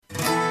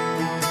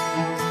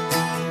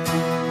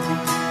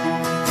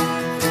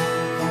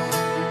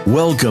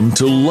Welcome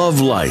to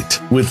Love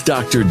Light with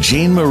Dr.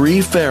 Jean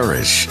Marie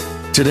Farish.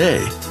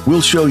 Today,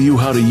 we'll show you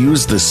how to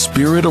use the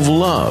spirit of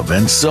love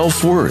and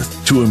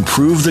self-worth to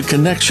improve the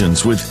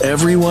connections with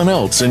everyone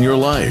else in your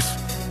life.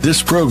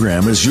 This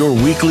program is your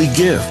weekly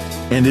gift,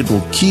 and it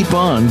will keep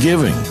on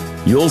giving.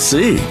 You'll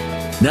see.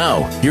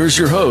 Now, here's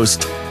your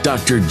host,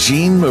 Dr.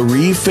 Jean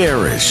Marie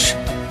Farish.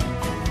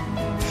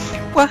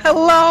 Well,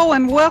 hello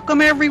and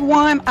welcome,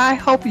 everyone. I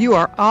hope you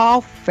are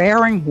all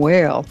faring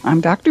well. I'm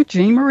Dr.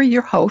 Jean Marie,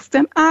 your host,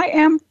 and I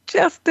am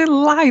just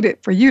delighted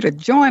for you to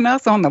join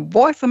us on the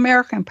Voice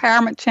America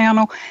Empowerment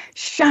Channel,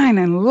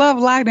 shining love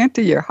light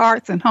into your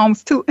hearts and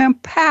homes to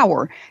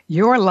empower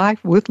your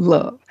life with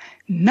love.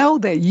 Know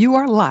that you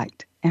are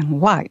light, and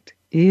light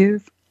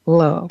is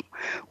love.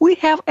 We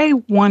have a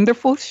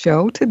wonderful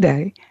show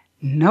today,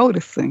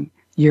 Noticing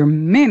Your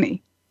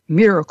Many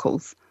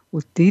Miracles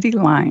with Dee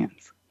Lyons.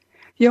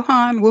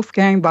 Johann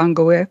Wolfgang von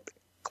Goethe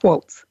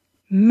quotes,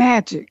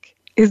 "Magic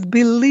is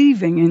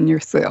believing in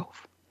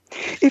yourself.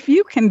 If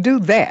you can do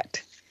that,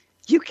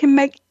 you can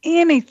make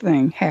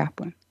anything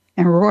happen."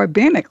 And Roy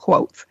Bennett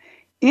quotes,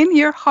 "In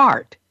your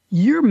heart,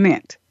 you're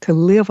meant to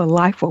live a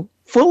life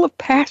full of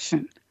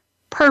passion,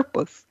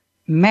 purpose,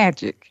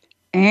 magic,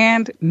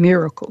 and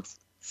miracles."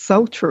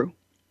 So true.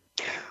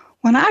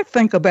 When I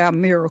think about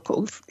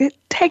miracles, it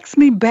takes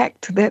me back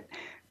to that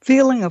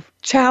feeling of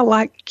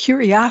childlike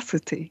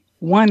curiosity,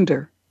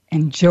 wonder,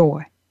 and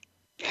joy.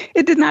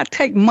 It did not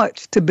take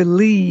much to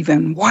believe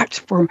and watch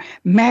for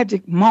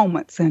magic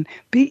moments and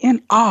be in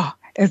awe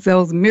as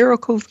those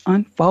miracles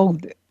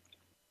unfolded.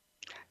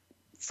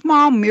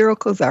 Small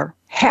miracles are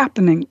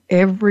happening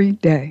every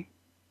day.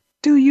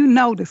 Do you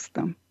notice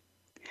them?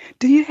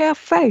 Do you have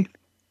faith?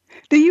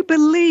 Do you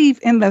believe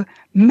in the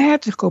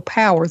magical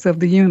powers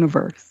of the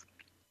universe?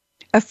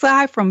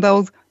 Aside from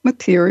those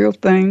material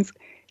things,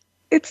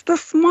 it's the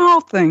small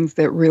things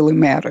that really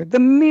matter, the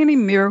many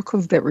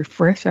miracles that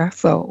refresh our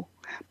soul,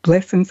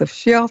 blessings of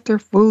shelter,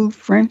 food,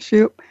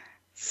 friendship,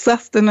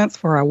 sustenance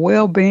for our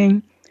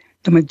well-being,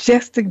 the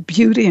majestic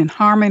beauty and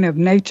harmony of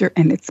nature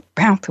and its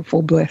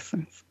bountiful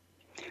blessings.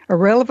 A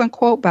relevant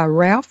quote by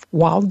Ralph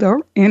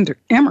Waldo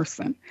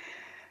Emerson,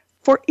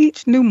 "For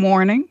each new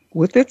morning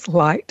with its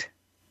light,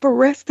 for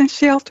rest and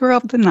shelter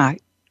of the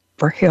night,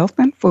 for health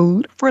and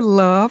food, for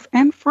love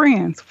and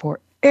friends, for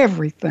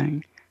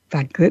everything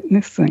thy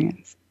goodness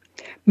sends."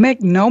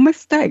 Make no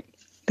mistake,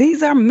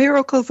 these are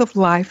miracles of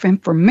life,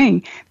 and for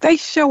me, they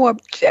show up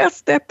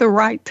just at the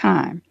right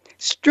time,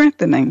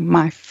 strengthening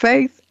my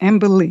faith and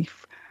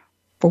belief,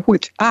 for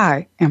which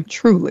I am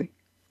truly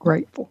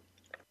grateful.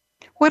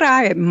 What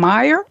I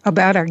admire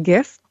about our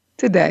guest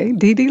today,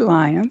 Dee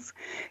Lyons,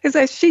 is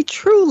that she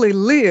truly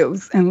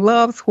lives and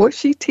loves what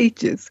she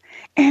teaches,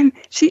 and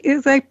she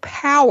is a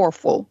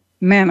powerful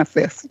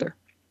manifester,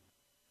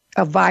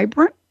 a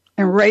vibrant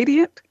and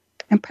radiant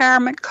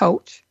empowerment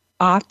coach,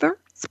 author,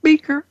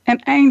 speaker,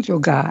 and angel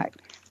guide,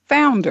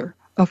 founder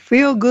of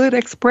Feel Good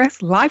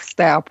Express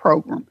Lifestyle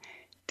Program.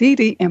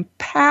 Dee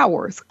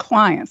empowers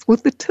clients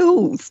with the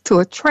tools to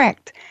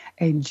attract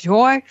a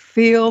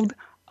joy-filled,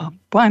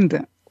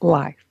 abundant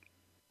life.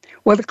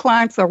 Whether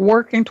clients are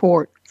working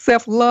toward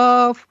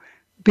self-love,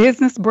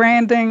 business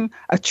branding,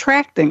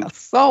 attracting a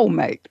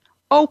soulmate,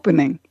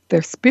 opening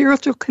their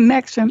spiritual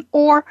connection,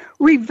 or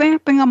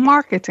revamping a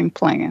marketing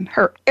plan,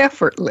 her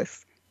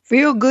effortless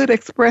Feel Good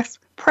Express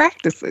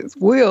practices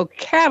will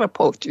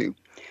catapult you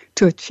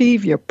to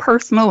achieve your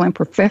personal and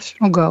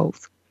professional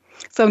goals.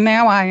 So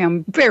now I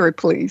am very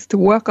pleased to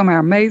welcome our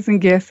amazing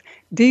guest,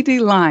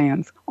 Dee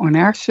Lyons, on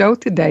our show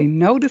today,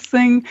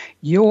 Noticing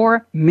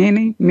Your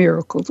Many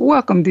Miracles.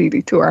 Welcome, Dee,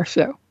 to our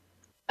show.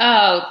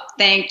 Oh,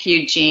 thank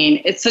you,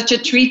 Jean. It's such a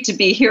treat to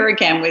be here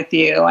again with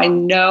you. I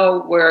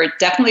know we're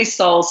definitely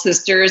soul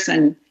sisters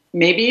and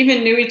maybe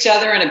even knew each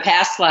other in a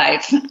past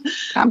life.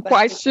 I'm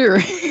quite sure.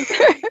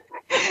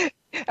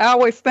 I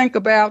always think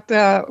about,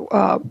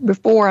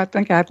 before, I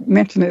think I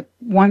mentioned it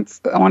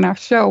once on our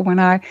show, when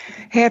I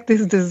had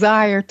this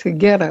desire to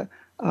get a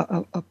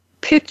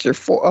picture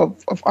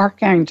of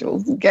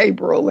archangels,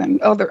 Gabriel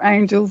and other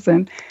angels,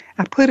 and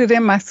I put it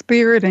in my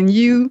spirit,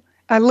 and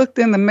I looked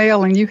in the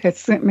mail, and you had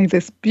sent me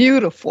this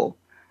beautiful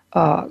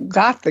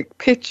Gothic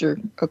picture,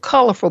 a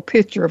colorful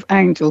picture of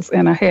angels,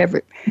 and I have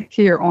it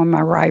here on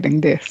my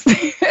writing desk.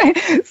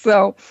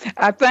 So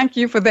I thank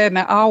you for that, and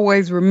I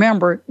always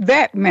remember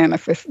that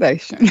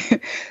manifestation.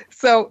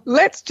 So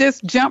let's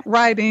just jump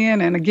right in,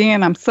 and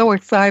again, I'm so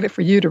excited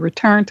for you to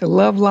return to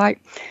Love Light.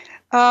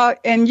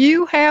 And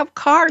you have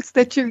cards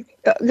that you're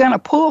going to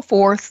pull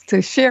for us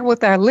to share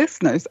with our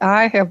listeners.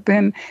 I have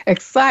been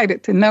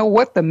excited to know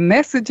what the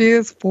message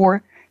is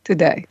for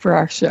today, for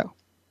our show.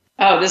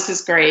 Oh, this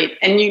is great.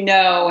 And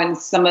and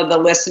some of the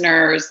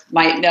listeners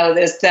might know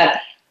this, that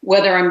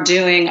whether I'm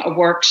doing a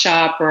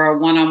workshop or a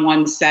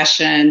one-on-one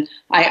session,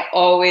 I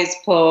always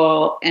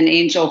pull an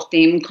angel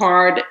theme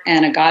card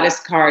and a goddess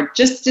card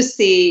just to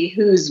see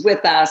who's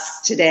with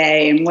us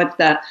today and what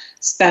the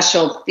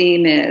special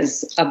theme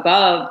is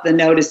above the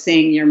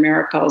Noticing Your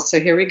Miracles. So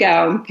here we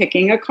go. I'm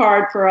picking a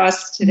card for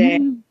us today.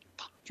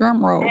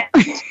 Drum roll.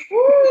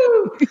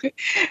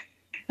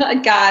 I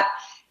got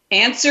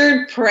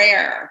answered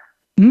prayer.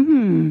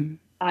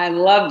 I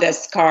love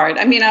this card.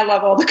 I mean, I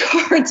love all the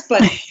cards,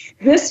 but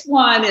this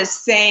one is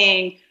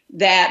saying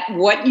that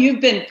what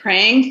you've been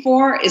praying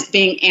for is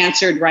being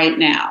answered right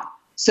now.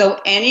 So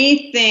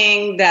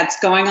anything that's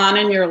going on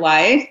in your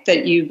life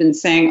that you've been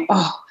saying,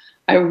 oh,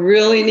 I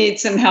really need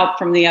some help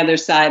from the other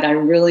side. I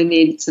really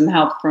need some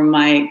help from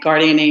my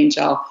guardian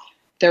angel.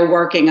 They're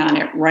working on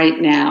it right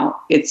now.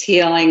 It's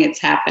healing. It's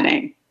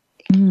happening.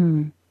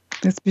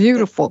 It's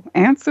beautiful.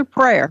 Answer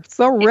prayer.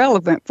 So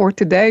relevant for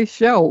today's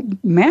show.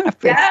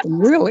 Manifesting,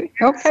 really.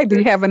 Okay. Do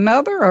you have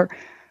another? Or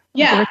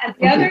yeah. And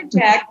the other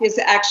deck is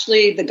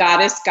actually the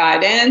Goddess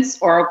Guidance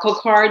Oracle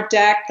card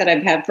deck that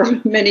I've had for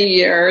many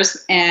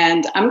years.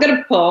 And I'm going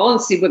to pull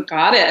and see what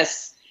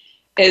Goddess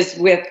is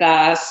with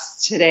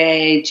us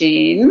today,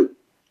 Jean.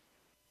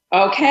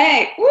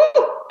 Okay. Woo!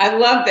 I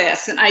love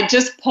this. And I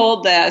just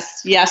pulled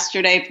this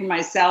yesterday for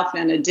myself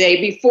and a day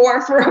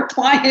before for a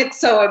client.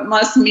 So it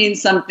must mean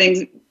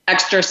something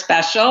extra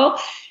special.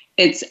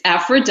 It's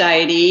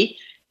Aphrodite,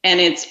 and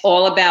it's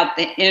all about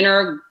the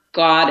inner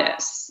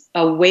goddess.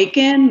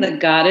 Awaken the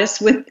goddess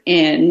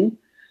within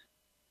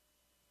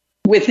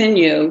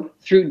you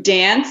through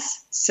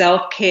dance,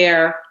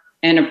 self-care,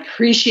 and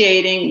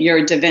appreciating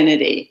your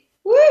divinity.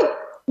 Woo!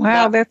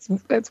 Wow, that's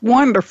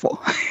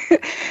wonderful.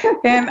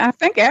 And I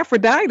think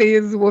Aphrodite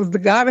was the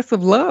goddess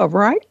of love,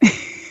 right?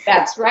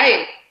 That's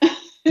right.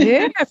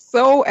 Yeah,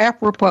 so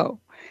apropos.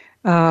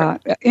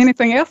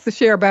 Anything else to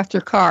share about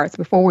your cards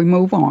before we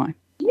move on?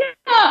 Yeah,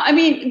 I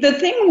mean, the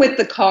thing with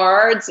the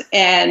cards,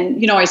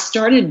 and, I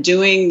started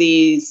doing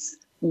these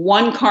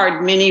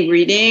one-card mini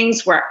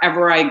readings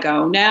wherever I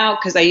go now,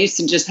 because I used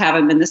to just have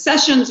them in the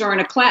sessions or in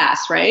a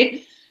class,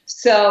 right?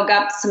 So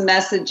got some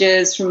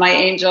messages from my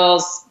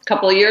angels a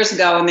couple of years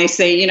ago, and they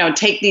say,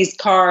 take these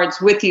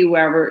cards with you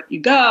wherever you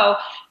go.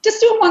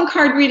 Just do a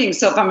one-card reading.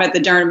 So if I'm at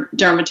the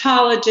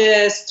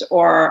dermatologist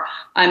or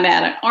I'm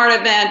at an art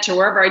event or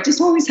wherever, I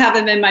just always have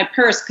them in my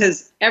purse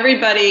because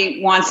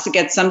everybody wants to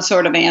get some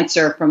sort of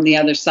answer from the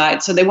other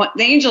side. So the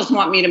angels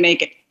want me to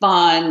make it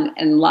fun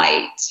and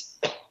light.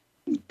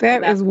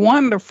 That is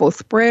wonderful,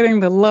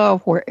 spreading the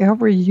love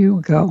wherever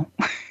you go.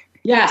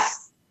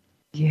 Yes.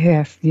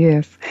 Yes,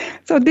 yes.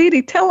 So, Dee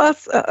Dee, tell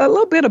us a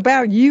little bit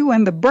about you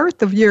and the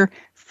birth of your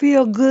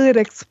Feel Good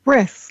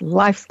Express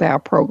lifestyle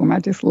program.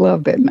 I just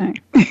love that name.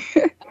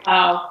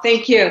 Oh,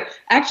 thank you.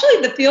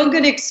 Actually, the Feel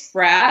Good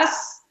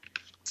Express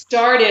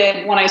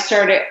started when I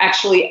started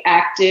actually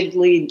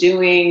actively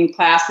doing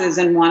classes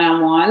and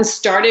one-on-ones.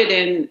 Started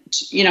in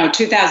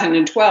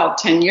 2012,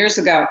 10 years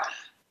ago.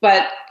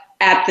 But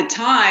at the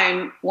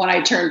time when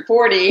I turned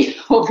 40,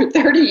 over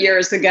 30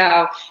 years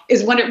ago,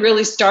 is when it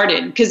really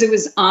started, because it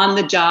was on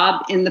the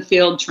job in the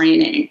field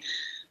training.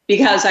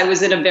 Because I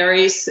was at a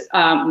very,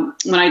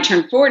 when I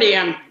turned 40,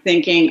 I'm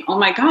thinking, oh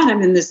my God,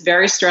 I'm in this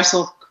very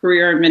stressful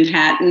career in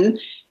Manhattan.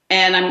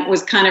 And I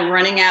was kind of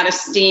running out of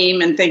steam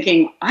and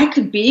thinking, I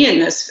could be in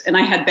this. And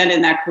I had been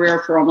in that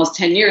career for almost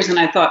 10 years. And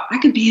I thought, I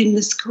could be in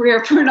this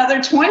career for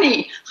another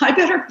 20. I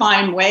better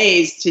find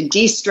ways to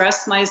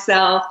de-stress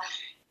myself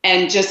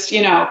and just,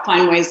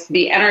 find ways to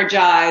be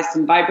energized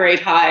and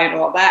vibrate high and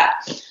all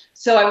that.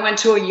 So I went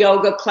to a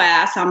yoga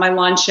class on my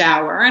lunch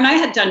hour. And I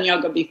had done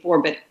yoga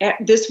before, but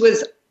this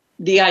was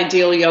the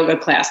ideal yoga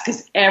class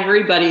because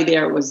everybody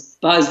there was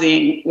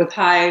buzzing with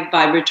high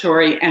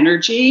vibratory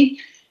energy.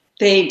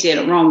 They did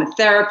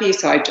aromatherapy,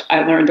 so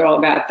I learned all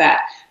about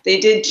that. They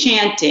did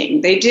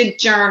chanting. They did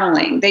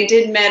journaling. They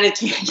did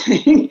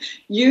meditating.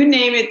 You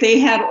name it. They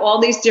had all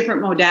these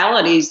different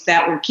modalities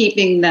that were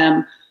keeping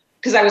them.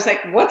 Because I was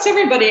like, what's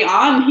everybody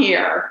on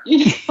here?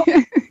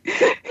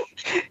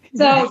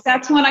 So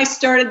that's when I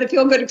started the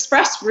Feel Good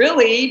Express,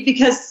 really,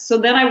 so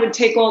then I would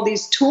take all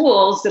these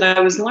tools that I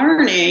was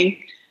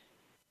learning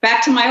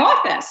back to my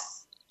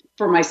office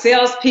for my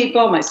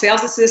salespeople, my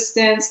sales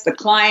assistants, the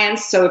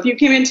clients. So if you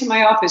came into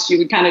my office, you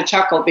would kind of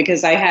chuckle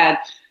because I had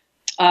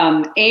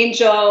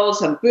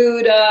angels, a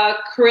Buddha,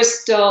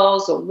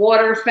 crystals, a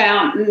water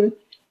fountain,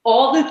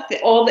 all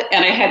the,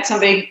 and I had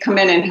somebody come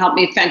in and help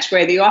me feng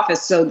shui the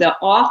office. So the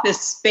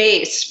office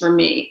space for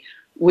me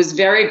was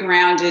very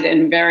grounded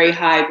and very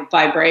high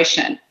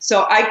vibration.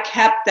 So I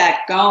kept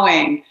that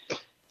going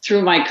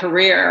through my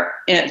career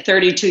at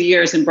 32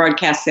 years in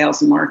broadcast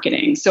sales and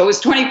marketing. So it was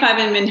 25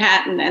 in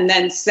Manhattan and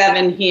then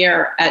 7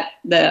 here at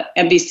the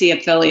NBC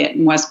affiliate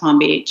in West Palm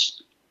Beach.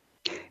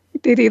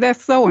 Dee Dee,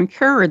 that's so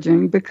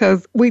encouraging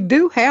because we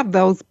do have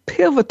those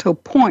pivotal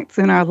points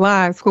in our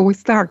lives where we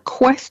start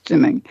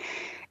questioning.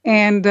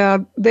 And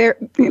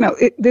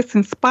this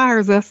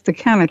inspires us to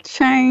kind of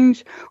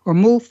change or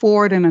move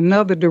forward in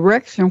another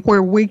direction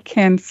where we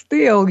can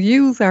still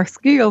use our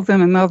skills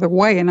in another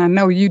way. And I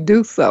know you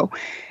do so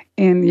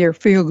in your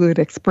Feel Good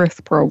Express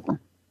program.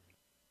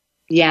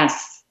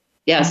 Yes.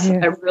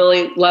 I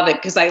really love it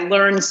because I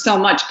learned so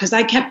much because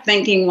I kept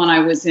thinking when I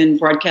was in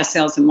broadcast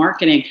sales and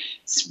marketing,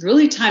 it's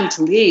really time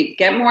to leave,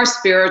 get more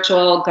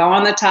spiritual, go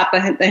on the top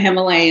of the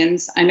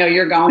Himalayas. I know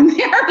you're going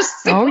there.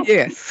 So. Oh,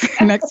 yes.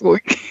 Next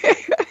week.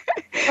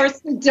 or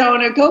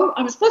Sedona.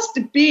 I'm supposed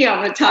to be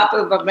on the top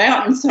of a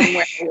mountain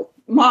somewhere with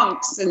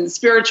monks and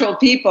spiritual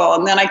people.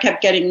 And then I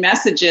kept getting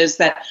messages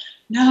that,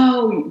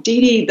 no, Dee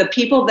Dee, the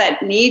people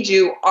that need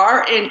you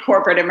are in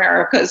corporate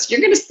America. So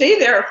you're going to stay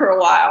there for a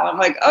while. I'm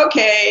like,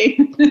 okay.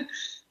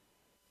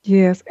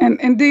 Yes.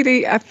 And Dee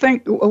Dee, I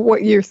think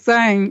what you're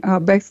saying,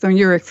 based on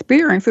your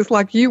experience, is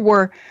like you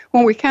were,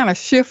 when we kind of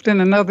shift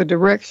in another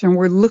direction,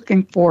 we're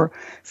looking for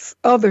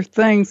other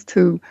things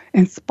to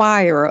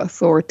inspire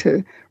us or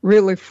to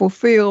really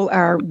fulfill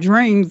our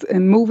dreams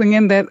and moving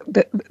in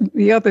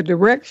the other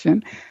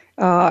direction.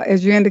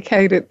 As you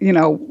indicated,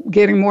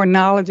 getting more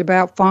knowledge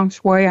about feng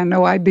shui. I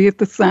know I did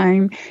the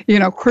same.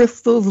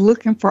 Crystals,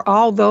 looking for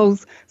all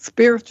those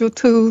spiritual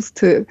tools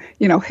to,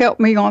 help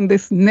me on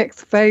this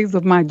next phase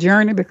of my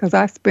journey, because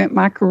I spent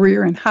my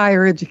career in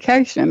higher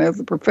education as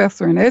a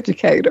professor and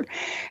educator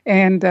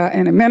and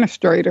an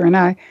administrator. And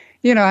I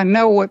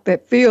know what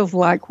that feels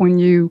like when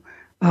you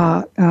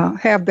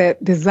have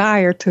that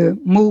desire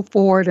to move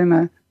forward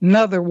in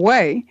another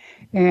way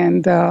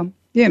and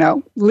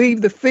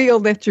leave the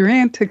field that you're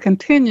in to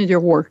continue your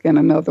work in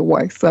another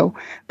way. So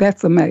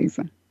that's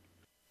amazing.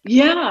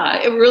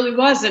 Yeah, it really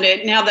was. And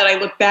now that I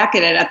look back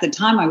at it, at the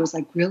time, I was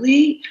like,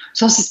 really? I'm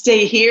supposed to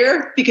stay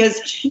here? Because,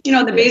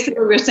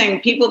 basically we're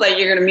saying people that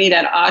you're going to meet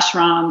at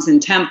ashrams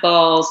and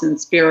temples and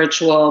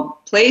spiritual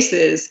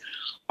places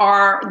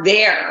are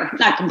there,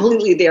 not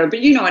completely there,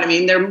 but you know what I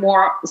mean? They're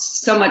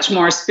so much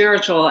more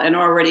spiritual and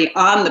already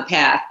on the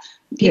path.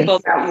 People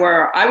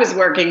that I was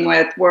working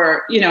with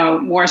were,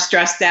 more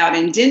stressed out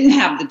and didn't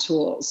have the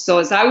tools. So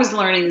as I was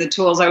learning the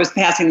tools, I was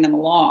passing them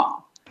along.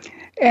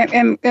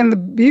 And the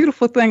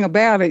beautiful thing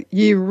about it,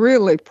 you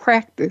really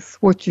practice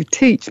what you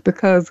teach,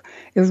 because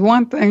it's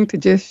one thing to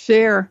just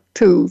share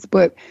tools,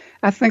 but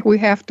I think we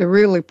have to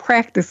really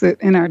practice it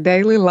in our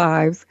daily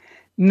lives,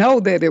 know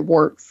that it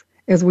works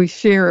as we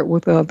share it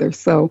with others.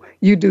 So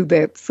you do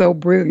that so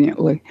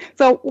brilliantly.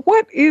 So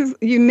what is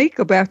unique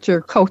about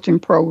your coaching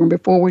program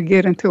before we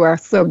get into our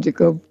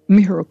subject of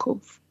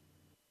miracles?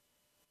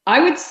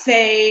 I would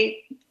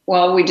say,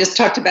 well, we just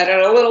talked about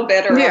it a little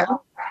bit earlier. Yeah.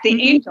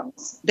 The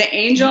angels. The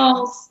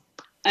angels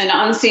and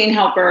unseen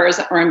helpers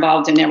are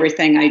involved in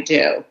everything I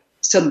do.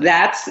 So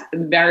that's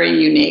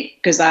very unique,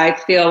 because I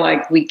feel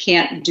like we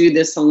can't do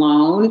this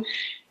alone.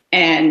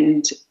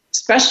 And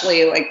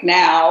especially like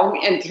now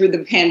and through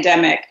the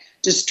pandemic,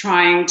 just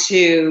trying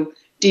to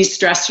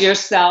de-stress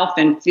yourself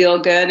and feel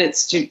good.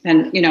 It's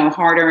been,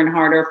 harder and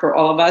harder for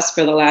all of us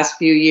for the last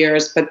few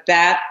years. But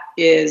that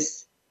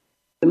is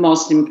the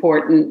most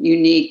important,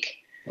 unique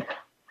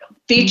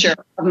feature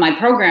of my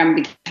program,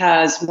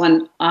 because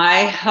when I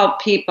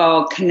help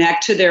people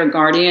connect to their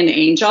guardian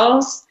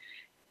angels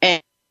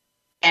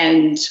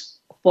and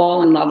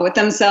fall in love with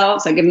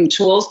themselves, I give them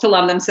tools to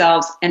love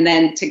themselves and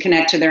then to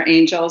connect to their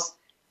angels,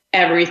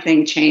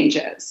 everything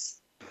changes.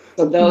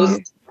 So those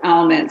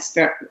elements.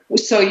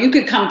 So you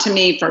could come to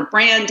me for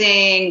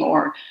branding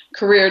or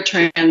career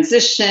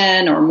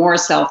transition or more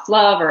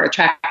self-love or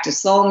attract a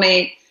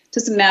soulmate.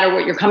 Doesn't matter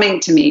what you're coming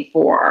to me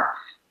for.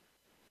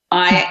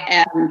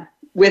 I am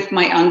with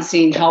my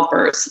unseen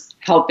helpers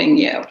helping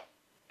you.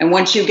 And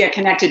once you get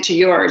connected to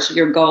yours,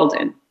 you're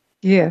golden.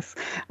 Yes,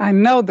 I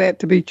know that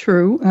to be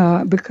true,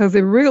 because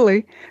it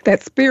really,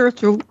 that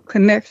spiritual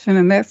connection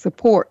and that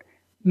support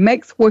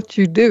makes what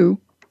you do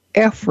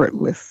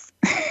effortless.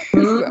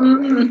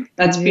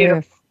 That's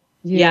beautiful.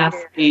 Yes.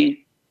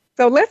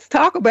 So let's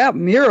talk about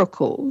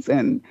miracles,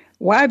 and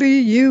why do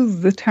you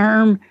use the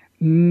term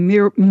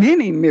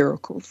many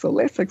miracles? So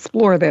let's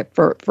explore that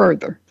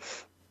further.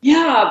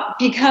 Yeah,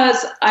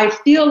 because I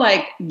feel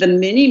like the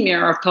mini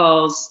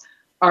miracles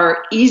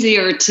are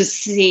easier to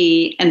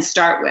see and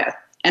start with.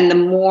 And the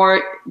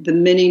more the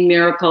mini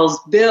miracles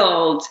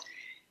build,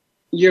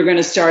 you're going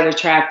to start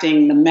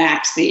attracting the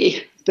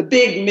maxi, the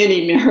big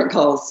mini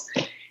miracles.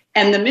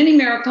 And the mini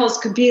miracles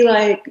could be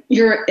like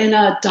you're in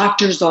a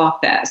doctor's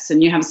office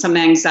and you have some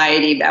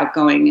anxiety about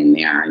going in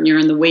there and you're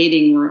in the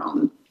waiting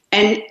room.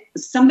 And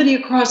somebody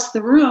across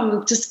the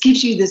room just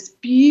gives you this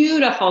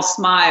beautiful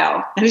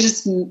smile and it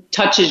just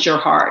touches your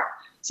heart.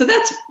 So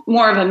that's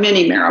more of a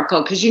mini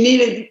miracle because you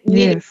need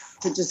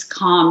to just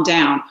calm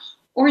down.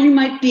 Or you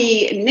might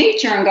be in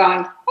nature and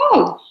going,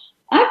 oh,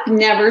 I've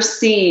never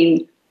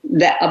seen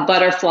a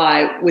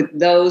butterfly with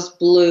those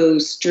blue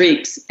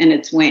streaks in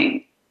its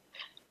wing.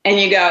 And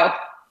you go,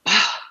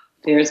 oh,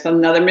 there's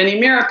another mini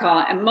miracle.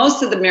 And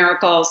most of the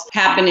miracles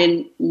happen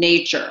in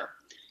nature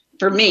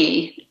for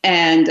me.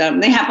 And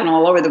they happen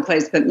all over the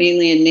place, but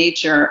mainly in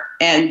nature.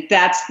 And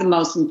that's the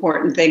most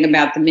important thing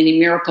about the mini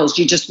miracles.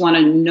 You just want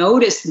to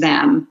notice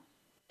them.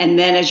 And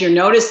then as you're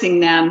noticing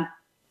them,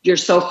 you're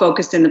so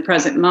focused in the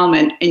present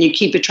moment and you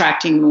keep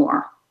attracting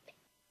more.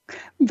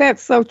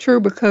 That's so true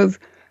because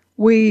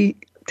we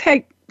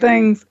take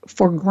things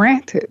for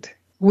granted.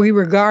 We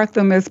regard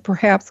them as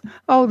perhaps,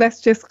 oh, that's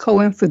just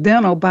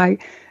coincidental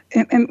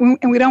and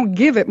we don't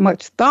give it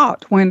much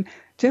thought when,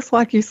 just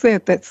like you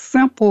said, that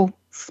simple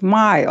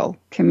smile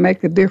can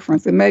make a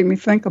difference. It made me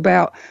think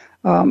about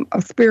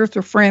a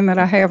spiritual friend that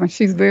I have, and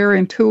she's very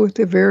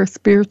intuitive, very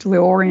spiritually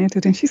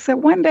oriented. And she said,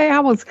 one day I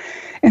was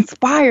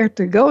inspired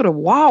to go to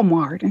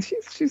Walmart. And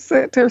she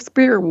said to her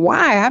spirit,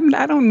 why?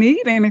 I don't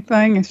need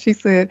anything. And she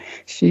said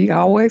she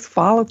always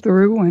followed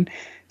through. And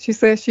she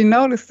said she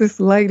noticed this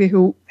lady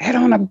who had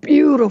on a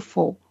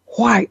beautiful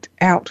white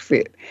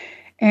outfit.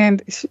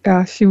 And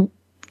she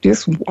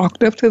just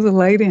walked up to the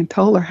lady and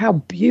told her how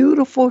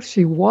beautiful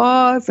she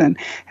was and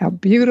how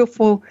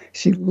beautiful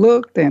she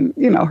looked and,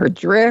 her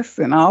dress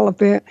and all of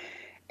that.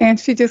 And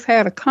she just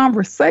had a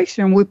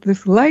conversation with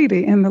this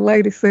lady. And the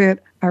lady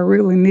said, I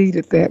really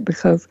needed that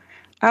because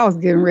I was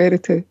getting ready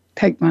to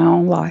take my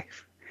own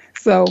life.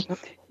 So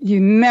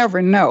you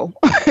never know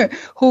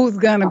who's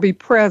going to be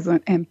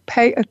present, and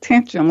pay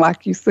attention.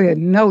 Like you said,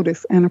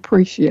 notice and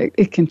appreciate.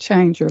 It can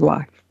change your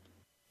life.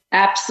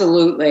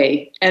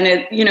 Absolutely. And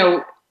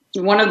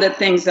one of the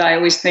things that I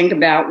always think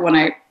about when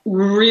I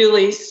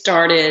really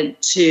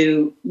started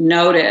to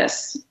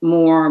notice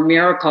more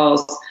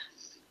miracles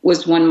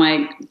was when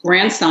my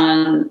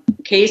grandson,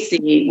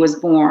 Casey, was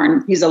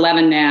born. He's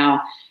 11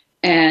 now.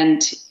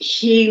 And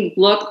he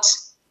looked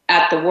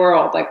at the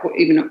world, like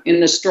even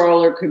in the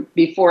stroller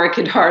before I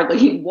could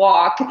hardly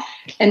walk.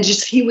 And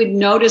just he would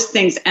notice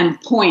things and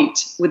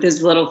point with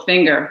his little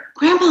finger,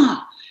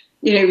 Grandma.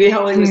 He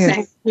was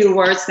saying a few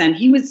words, then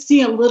he would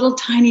see a little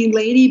tiny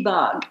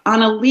ladybug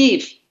on a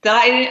leaf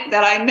that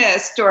I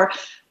missed, or,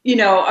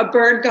 a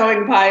bird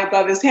going by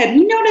above his head.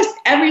 He noticed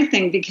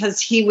everything because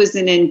he was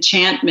in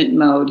enchantment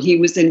mode. He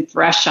was in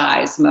fresh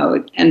eyes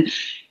mode. And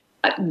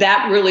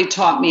that really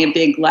taught me a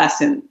big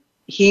lesson.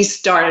 He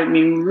started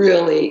me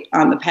really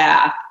on the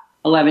path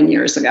 11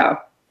 years ago.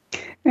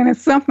 And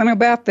it's something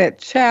about that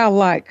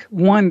childlike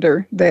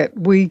wonder that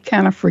we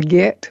kind of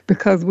forget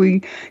because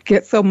we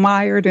get so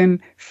mired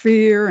in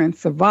fear and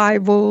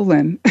survival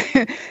and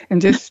and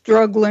just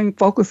struggling,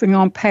 focusing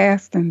on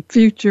past and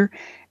future.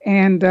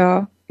 And,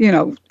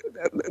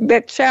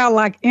 that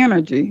childlike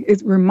energy,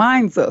 it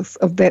reminds us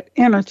of that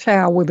inner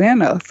child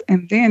within us.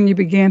 And then you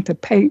begin to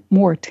pay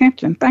more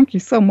attention. Thank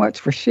you so much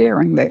for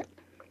sharing that.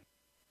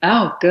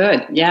 Oh,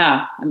 good.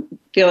 Yeah. I'm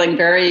feeling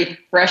very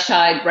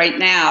fresh-eyed right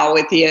now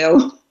with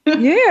you.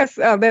 Yes,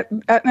 and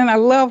I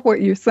love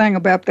what you're saying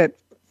about that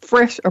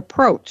fresh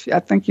approach.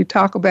 I think you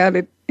talk about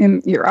it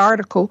in your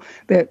article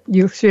that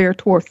you'll share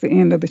towards the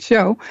end of the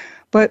show.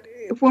 But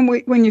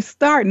when you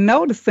start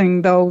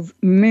noticing those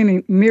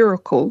many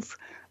miracles,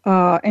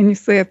 and you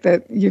said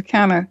that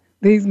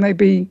these may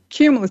be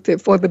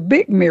cumulative for the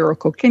big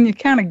miracle. Can you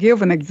kind of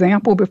give an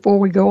example before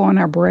we go on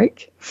our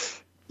break?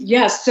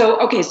 Yes.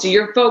 So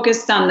you're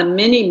focused on the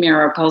mini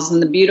miracles,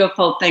 and the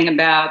beautiful thing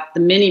about the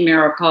mini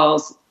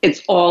miracles,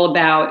 it's all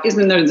about,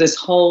 isn't there this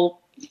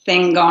whole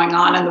thing going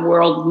on in the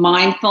world,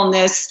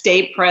 mindfulness,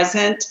 stay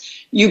present.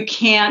 You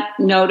can't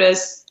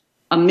notice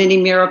a mini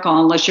miracle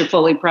unless you're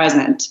fully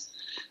present.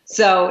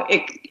 So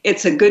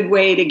it's a good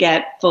way to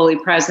get fully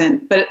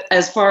present. But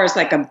as far as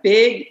like a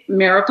big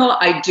miracle,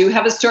 I do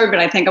have a story, but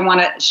I think I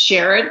want to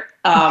share it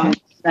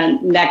the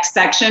next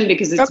section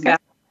because it's about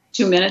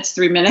 2 minutes,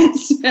 3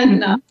 minutes.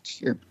 And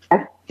sure.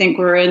 I think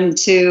we're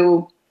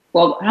into,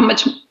 how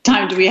much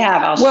time do we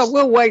have?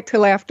 We'll wait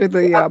till after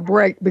the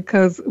break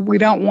because we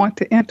don't want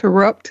to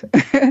interrupt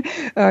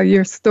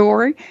your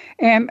story.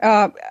 And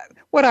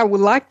what I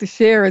would like to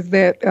share is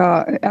that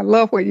I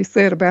love what you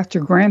said about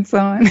your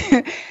grandson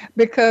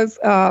because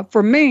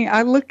for me,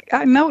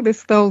 I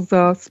notice those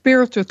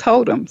spiritual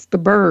totems, the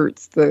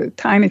birds, the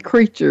tiny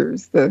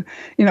creatures,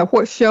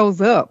 what shows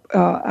up.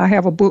 I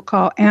have a book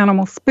called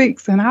Animal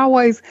Speaks, and I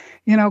always,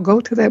 go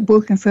to that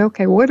book and say,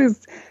 okay, what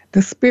is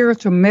the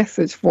spiritual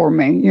message for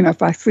me?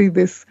 If I see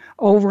this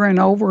over and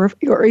over,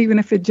 or even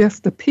if it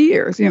just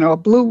appears, a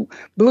blue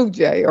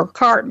jay or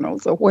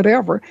cardinals or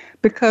whatever,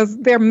 because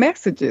they're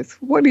messages.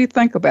 What do you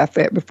think about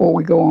that before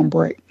we go on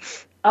break?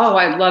 Oh,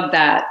 I love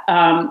that.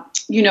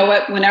 You know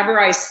what? Whenever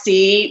I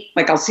see,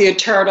 I'll see a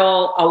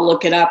turtle, I'll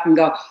look it up and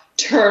go,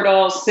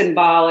 turtle,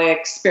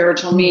 symbolic,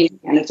 spiritual meaning,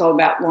 and it's all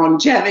about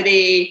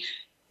longevity.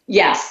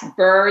 Yes,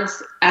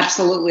 birds,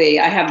 absolutely.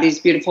 I have these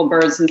beautiful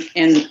birds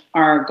in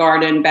our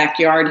garden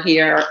backyard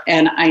here,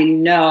 and I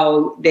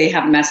know they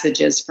have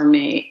messages for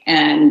me.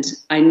 And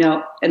I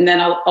know, and then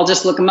I'll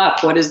just look them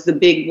up. What does the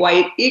big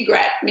white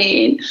egret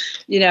mean?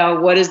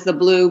 What does the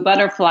blue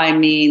butterfly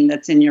mean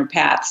that's in your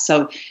path?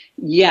 So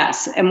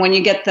yes, and when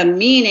you get the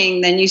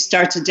meaning, then you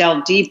start to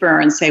delve deeper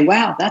and say,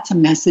 wow, that's a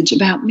message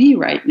about me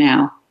right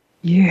now.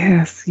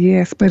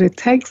 Yes, but it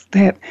takes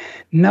that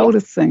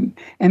noticing,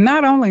 and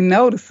not only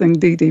noticing,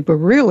 Dee Dee, but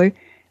really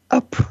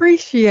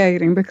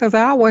appreciating, because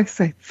I always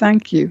say,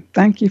 thank you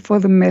for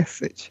the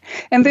message.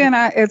 And then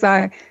as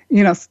I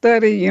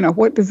study,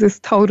 what does this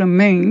totem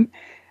mean?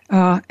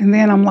 And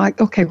then I'm like,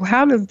 okay, well,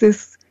 how does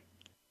this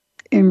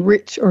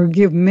enrich or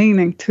give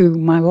meaning to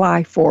my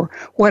life or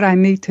what I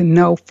need to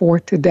know for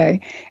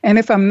today? And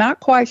if I'm not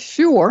quite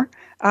sure,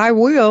 I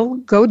will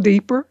go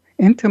deeper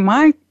into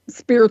my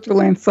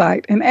spiritual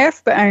insight and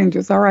ask the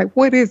angels, all right,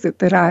 what is it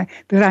that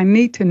I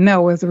need to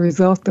know as a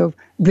result of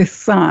this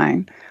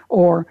sign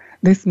or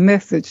this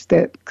message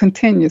that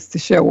continues to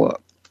show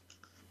up.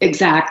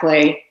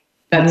 Exactly.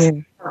 That's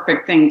the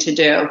perfect thing to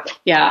do.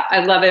 Yeah,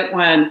 I love it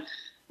when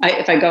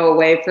if I go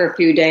away for a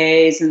few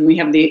days and we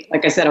have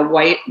like I said,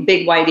 a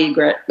big white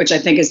egret, which I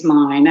think is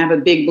mine. I have a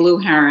big blue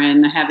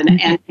heron. I have an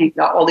ant,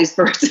 all these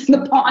birds in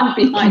the pond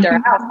behind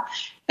our house.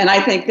 And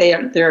I think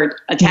they're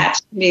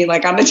attached to me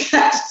like I'm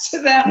attached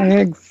to them.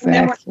 Exactly. And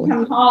then when I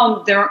come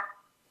home, they're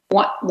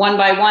one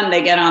by one,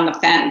 they get on the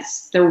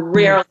fence. They're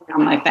rarely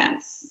on my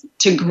fence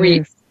to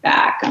greet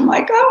back. I'm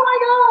like, oh my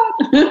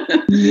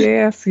God.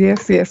 Yes.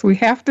 We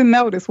have to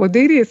notice. Well,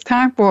 Dee Dee, it's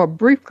time for a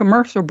brief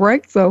commercial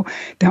break, so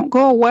don't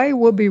go away.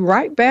 We'll be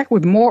right back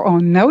with more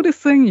on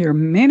noticing your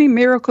many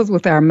miracles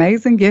with our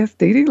amazing guest,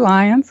 Dee Dee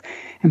Lyons,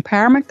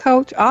 empowerment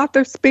coach,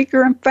 author,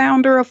 speaker, and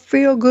founder of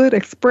Feel Good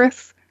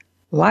Express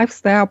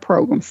lifestyle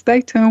program. Stay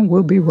tuned.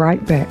 We'll be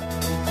right back.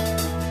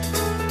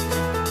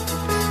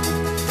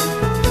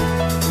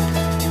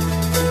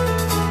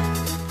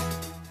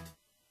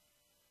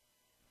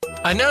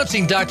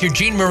 Announcing Dr.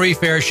 Jean Marie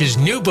Farish's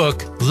new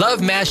book,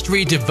 Love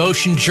Mastery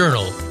Devotion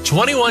Journal,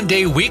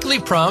 21-day weekly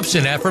prompts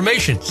and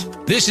affirmations.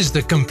 This is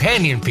the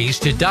companion piece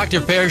to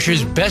Dr.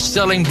 Farish's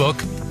best-selling book,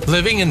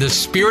 Living in the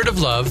Spirit of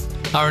Love,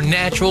 Our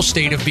Natural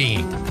State of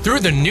Being.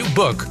 Through the new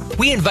book,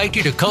 we invite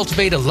you to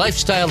cultivate a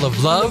lifestyle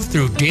of love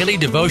through daily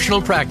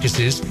devotional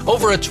practices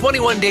over a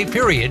 21-day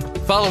period,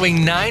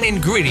 following 9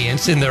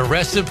 ingredients in the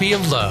recipe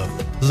of love.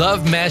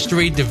 Love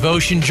Mastery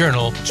Devotion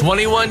Journal,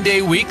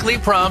 21-day weekly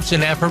prompts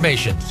and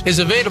affirmations is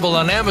available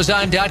on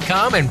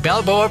Amazon.com and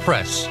Balboa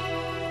Press.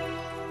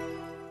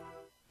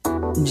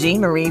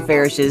 Jean Marie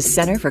Farish's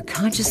Center for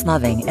Conscious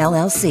Loving,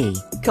 LLC,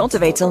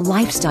 cultivates a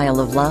lifestyle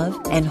of love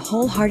and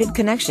wholehearted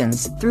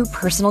connections through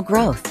personal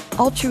growth,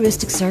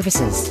 altruistic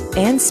services,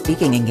 and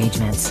speaking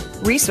engagements.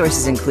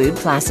 Resources include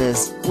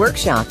classes,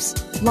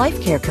 workshops,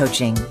 life care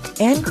coaching,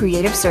 and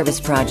creative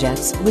service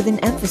projects with an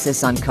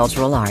emphasis on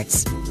cultural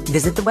arts.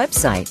 Visit the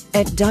website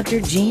at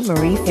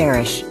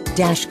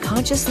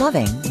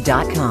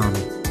drjeanmariefarish-consciousloving.com.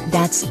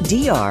 That's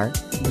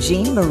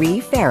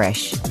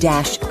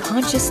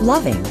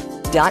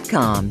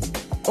drjeanmariefarish-consciousloving.com.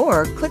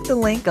 Or click the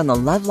link on the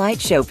Love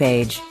Light show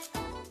page.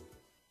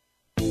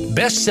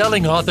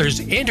 Best-selling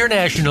Authors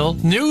International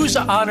news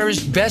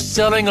honors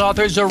best-selling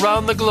authors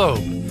around the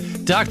globe.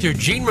 Dr.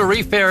 Jean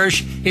Marie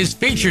Farish is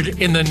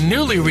featured in the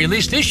newly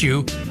released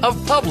issue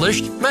of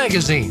Published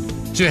Magazine.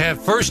 To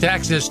have first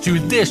access to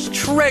this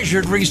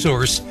treasured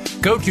resource,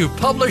 go to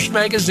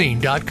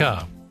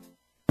publishedmagazine.com.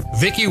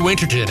 Vicki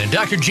Winterton and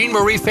Dr. Jean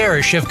Marie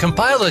Farish have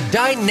compiled a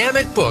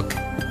dynamic book,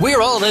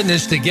 We're All in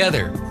This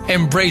Together,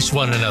 Embrace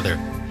One Another,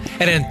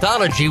 an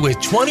anthology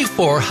with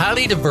 24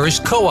 highly diverse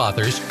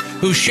co-authors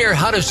who share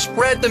how to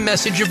spread the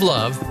message of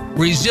love,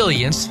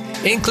 resilience,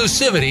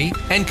 inclusivity,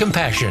 and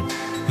compassion.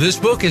 This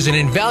book is an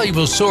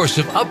invaluable source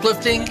of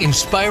uplifting,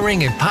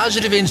 inspiring, and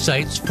positive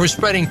insights for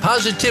spreading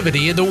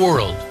positivity in the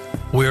world.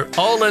 We're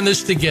All in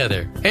This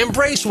Together,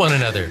 Embrace One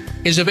Another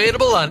is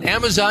available on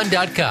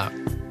Amazon.com.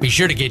 Be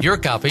sure to get your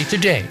copy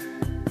today.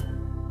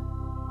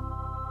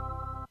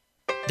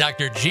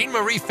 Dr. Jean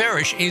Marie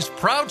Farish is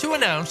proud to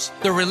announce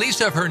the release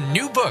of her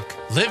new book,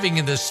 Living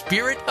in the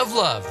Spirit of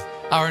Love,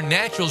 Our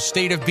Natural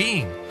State of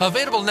Being,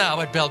 available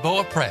now at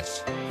Balboa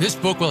Press. This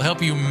book will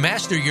help you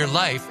master your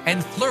life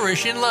and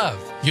flourish in love.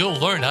 You'll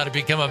learn how to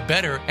become a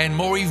better and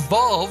more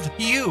evolved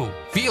you.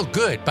 Feel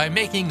good by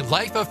making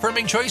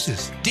life-affirming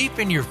choices.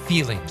 Deepen your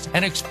feelings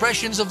and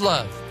expressions of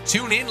love.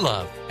 Tune in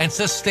love and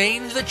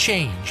sustain the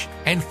change.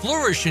 And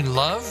flourish in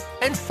love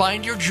and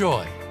find your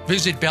joy.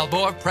 Visit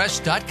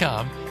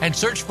BalboaPress.com and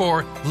search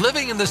for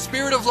Living in the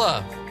Spirit of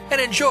Love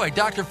and enjoy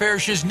Dr.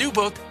 Farish's new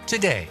book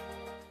today.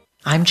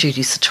 I'm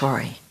Judy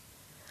Satori.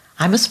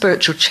 I'm a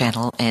spiritual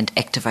channel and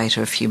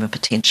activator of human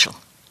potential.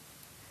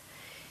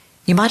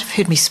 You might have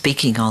heard me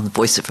speaking on the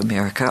Voice of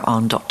America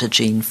on Dr.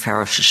 Jean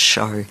Farish's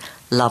show,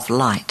 Love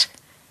Light,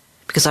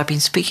 because I've been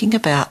speaking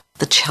about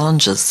the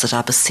challenges that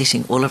are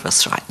besetting all of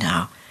us right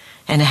now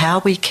and how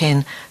we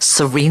can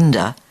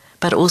surrender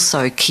but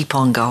also keep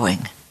on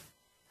going.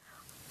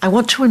 I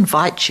want to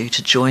invite you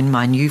to join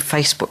my new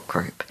Facebook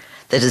group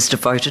that is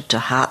devoted to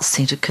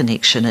heart-centered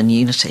connection and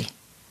unity.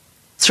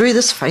 Through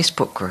this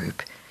Facebook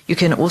group, you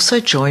can also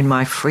join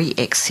my free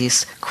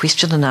access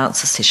question and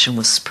answer session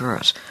with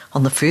Spirit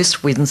on the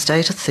first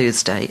Wednesday to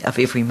Thursday of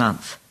every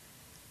month.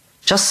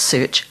 Just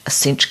search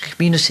Ascension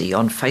Community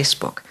on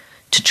Facebook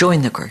to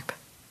join the group.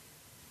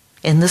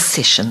 In this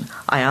session,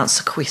 I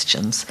answer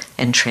questions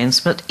and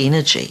transmit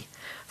energy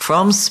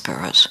from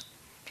Spirit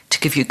to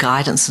give you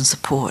guidance and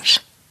support.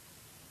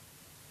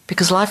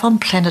 Because life on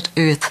planet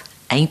Earth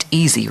ain't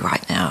easy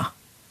right now,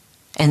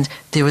 and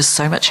there is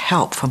so much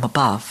help from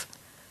above,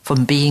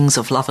 from beings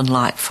of love and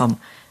light, from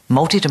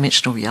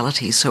multidimensional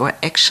realities who are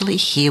actually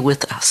here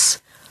with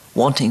us,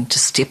 wanting to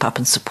step up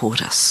and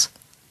support us.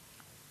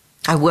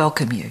 I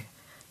welcome you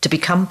to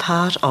become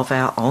part of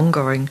our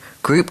ongoing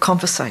group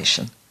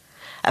conversation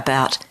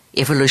about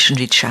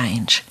evolutionary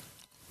change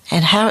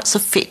and how it's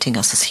affecting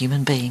us as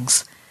human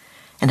beings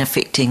and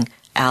affecting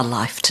our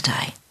life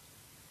today.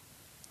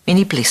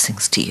 Many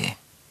blessings to you.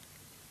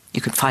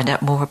 You can find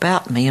out more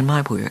about me and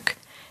my work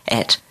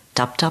at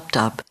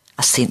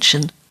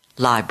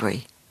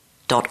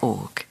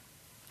www.ascensionlibrary.org.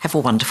 Have a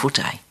wonderful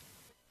day.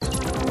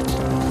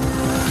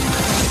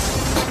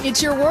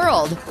 It's your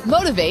world.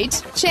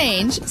 Motivate,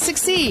 change,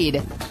 succeed.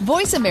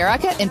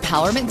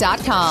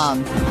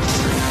 VoiceAmericaEmpowerment.com.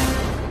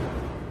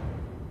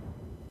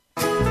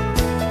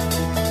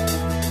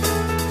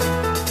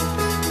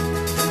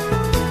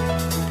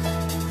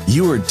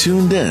 You are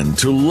tuned in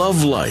to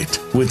Love Light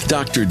with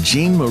Dr.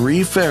 Jean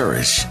Marie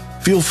Farish.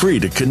 Feel free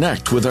to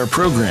connect with our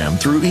program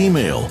through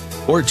email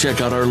or check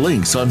out our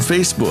links on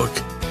Facebook.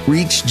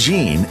 Reach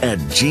Jean at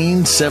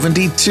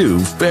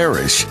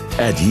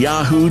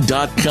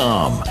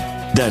Jean72Farish@yahoo.com.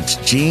 That's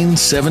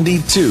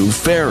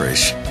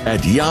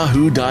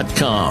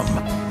Jean72Farish@yahoo.com.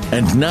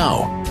 And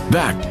now,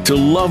 back to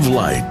Love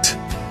Light.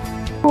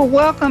 Well,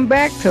 welcome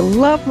back to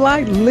Love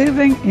Light,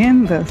 Living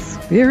in the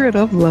Spirit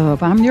of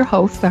Love. I'm your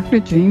host, Dr.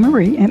 Jean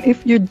Marie, and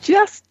if you're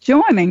just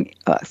joining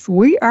us,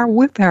 we are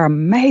with our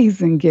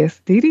amazing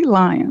guest, Dee Dee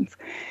Lyons,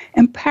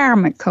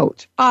 empowerment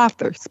coach,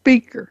 author,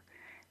 speaker,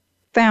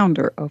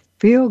 founder of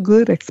Feel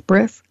Good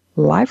Express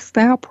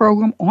lifestyle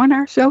program on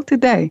our show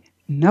today,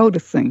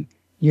 Noticing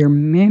Your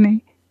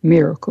Many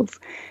Miracles.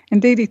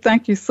 And Dee Dee,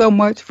 thank you so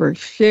much for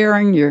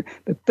sharing the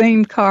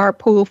theme card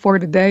pool for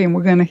today. And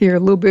we're going to hear a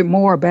little bit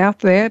more about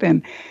that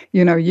and,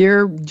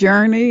 your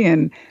journey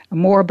and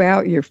more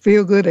about your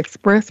Feel Good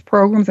Express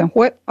programs and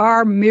what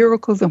are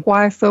miracles and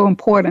why it's so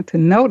important to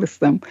notice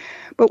them.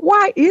 But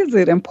why is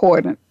it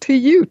important to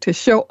you to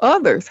show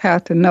others how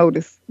to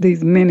notice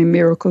these many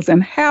miracles?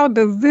 And how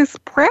does this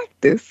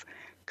practice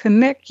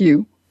connect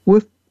you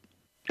with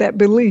that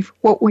belief?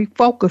 What we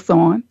focus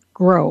on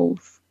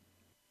grows.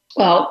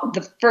 Well,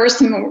 the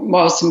first and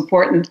most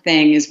important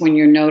thing is when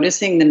you're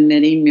noticing the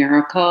many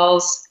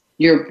miracles,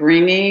 you're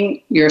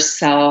bringing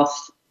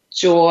yourself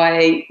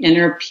joy,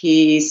 inner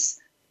peace,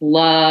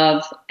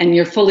 love, and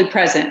you're fully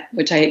present,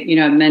 which I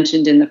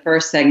mentioned in the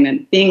first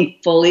segment. Being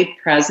fully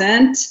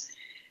present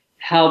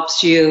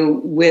helps you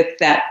with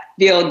that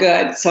feel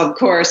good. So, of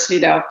course,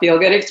 Feel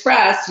Good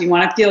Express, you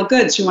want to feel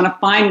good, so you want to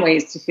find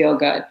ways to feel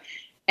good.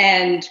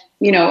 And,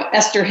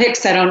 Esther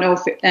Hicks, I don't know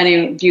if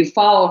any of you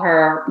follow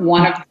her,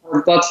 one of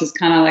her books is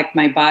kind of like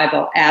my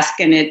Bible, Ask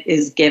and It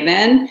Is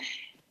Given.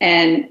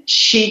 And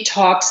she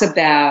talks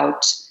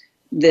about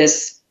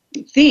this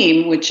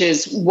theme, which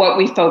is what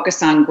we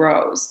focus on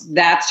grows.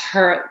 That's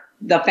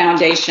the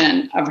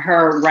foundation of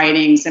her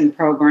writings and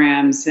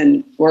programs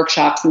and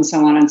workshops and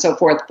so on and so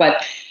forth.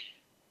 But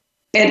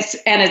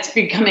it's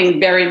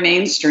becoming very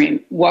mainstream.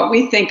 What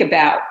we think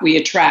about, we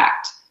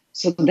attract.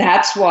 So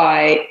that's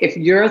why if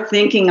you're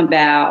thinking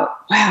about,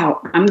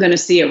 wow, I'm going to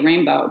see a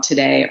rainbow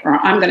today, or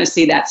I'm going to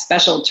see that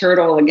special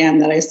turtle again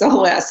that I saw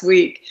last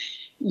week,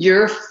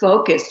 you're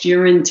focused,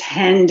 you're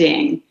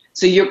intending.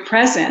 So you're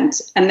present,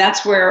 and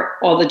that's where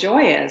all the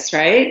joy is,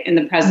 right? In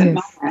the present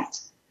moment.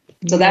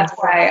 So that's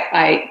why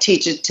I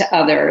teach it to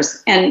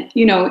others. And,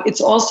 it's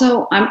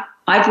also,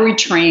 I've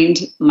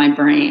retrained my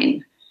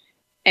brain.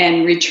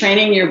 And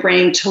retraining your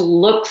brain to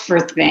look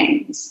for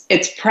things.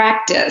 It's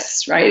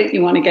practice, right?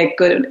 You want to get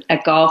good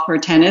at golf or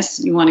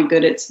tennis. You want to get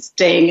good at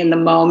staying in the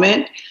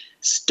moment.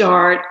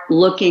 Start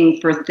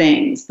looking for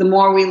things. The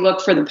more we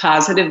look for the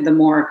positive, the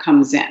more it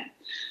comes in.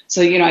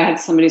 So, I had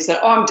somebody say,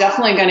 I'm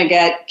definitely going to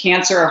get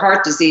cancer or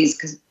heart disease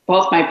because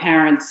both my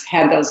parents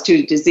had those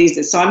two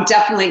diseases. So I'm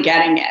definitely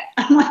getting it.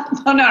 I'm like,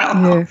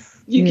 no.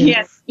 Yes, you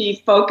can't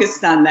be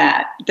focused on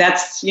that.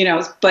 That's,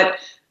 but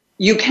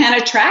you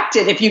can attract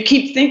it if you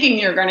keep thinking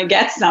you're going to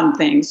get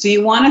something. So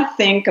you want to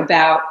think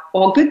about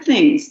all good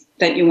things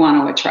that you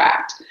want to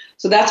attract.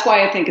 So that's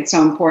why I think it's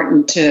so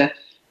important to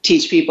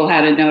teach people how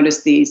to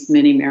notice these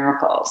mini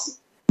miracles.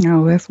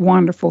 Oh, that's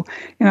wonderful.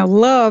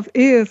 Love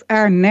is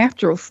our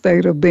natural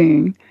state of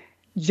being.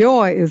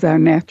 Joy is our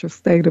natural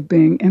state of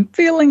being. And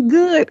feeling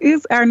good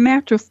is our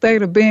natural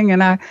state of being.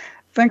 And I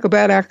think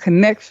about our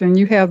connection.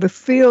 You have the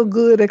Feel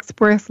Good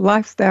Express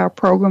lifestyle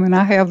program, and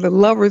I have the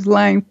Lover's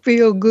Lane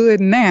Feel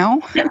Good Now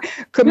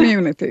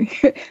community.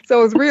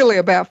 So it's really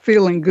about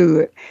feeling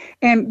good.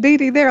 And Dee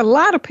Dee, there are a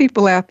lot of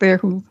people out there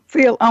who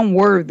feel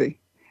unworthy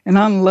and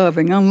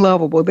unloving,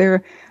 unlovable. I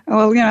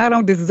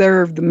don't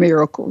deserve the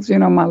miracles.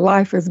 My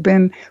life has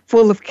been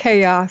full of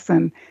chaos,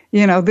 and,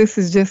 this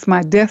is just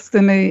my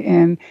destiny.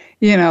 And,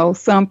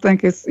 some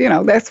think it's,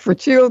 that's for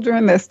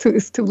children. It's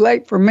too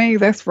late for me.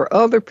 That's for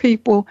other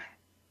people.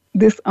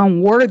 This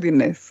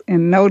unworthiness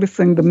and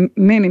noticing the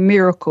many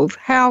miracles.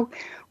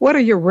 What are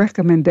your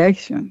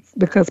recommendations?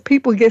 Because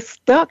people get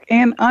stuck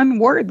in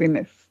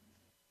unworthiness.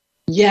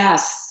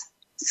 Yes,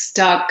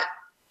 stuck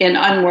in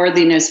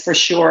unworthiness for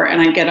sure.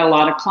 And I get a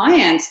lot of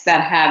clients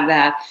that have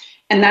that.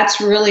 And that's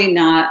really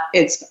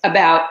it's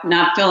about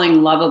not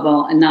feeling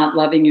lovable and not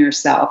loving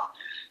yourself.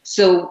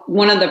 So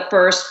one of the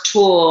first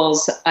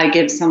tools I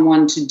give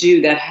someone to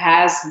do that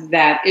has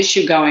that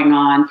issue going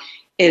on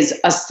is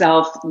a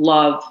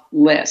self-love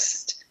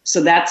list.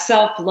 So that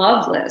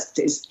self-love list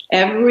is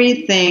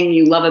everything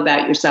you love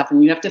about yourself.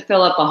 And you have to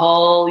fill up a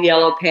whole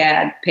yellow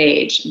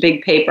page,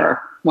 big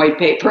paper, white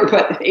paper,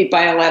 but 8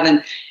 by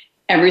 11.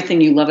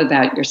 everything you love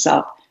about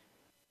yourself.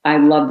 I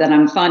love that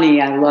I'm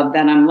funny. I love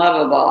that I'm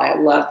lovable. I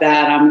love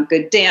that I'm a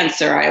good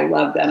dancer. I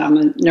love that I'm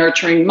a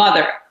nurturing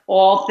mother.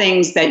 All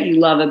things that you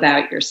love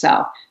about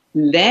yourself.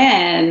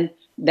 Then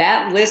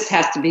that list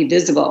has to be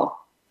visible,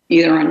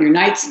 either on your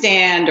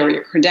nightstand or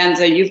your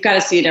credenza. You've got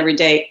to see it every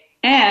day.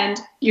 And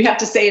you have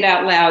to say it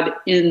out loud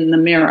in the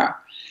mirror.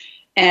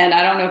 And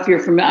I don't know if you're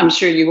familiar, I'm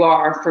sure you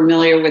are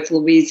familiar with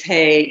Louise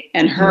Hay,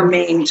 and her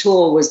main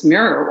tool was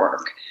mirror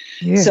work.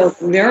 Yes. So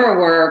mirror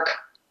work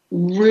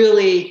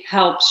really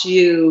helps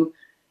you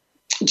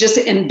just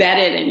embed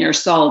it in your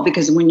soul,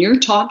 because when you're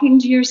talking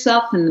to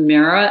yourself in the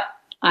mirror,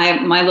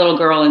 my little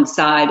girl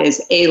inside is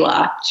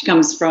Ayla. She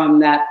comes from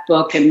that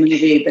book and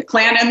movie, The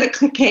Clan and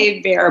the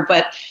Cave Bear,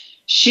 but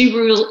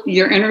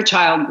your inner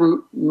child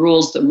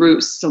rules the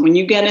roost. So when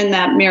you get in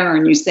that mirror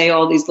and you say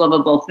all these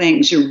lovable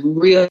things, you're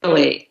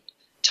really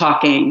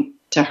talking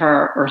to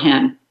her or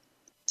him.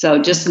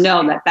 So just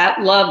know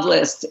that love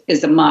list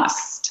is a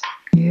must.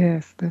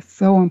 Yes, that's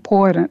so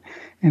important.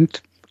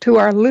 And to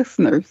our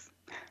listeners,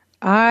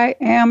 I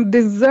am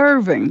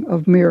deserving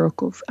of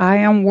miracles. I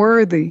am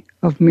worthy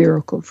of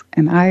miracles.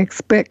 And I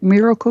expect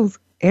miracles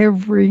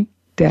every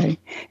day.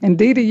 And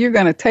Dee Dee, you're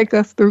going to take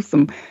us through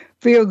some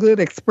Feel Good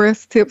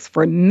Express tips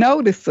for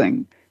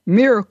noticing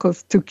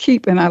miracles to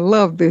keep, and I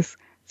love this,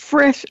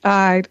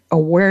 fresh-eyed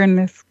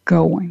awareness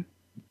going.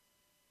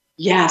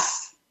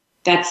 Yes,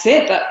 that's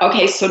it.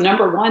 Okay, so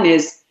number one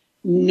is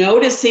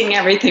noticing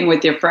everything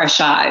with your fresh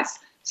eyes.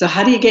 So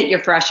how do you get your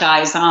fresh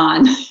eyes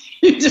on?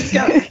 You just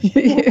go,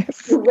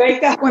 yes. You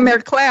wake up. When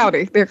they're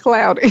cloudy.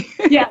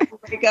 Yeah, you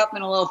wake up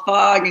in a little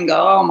fog and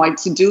go, oh, my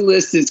to-do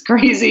list is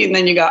crazy. And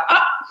then you go,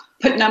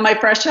 putting on my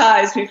fresh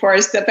eyes before I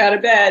step out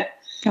of bed.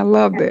 I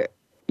love that.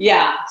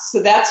 Yeah,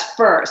 so that's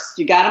first.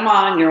 You got them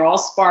on, you're all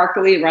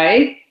sparkly,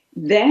 right?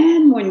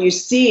 Then when you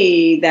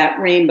see that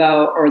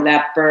rainbow or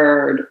that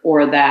bird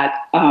or that,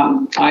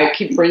 I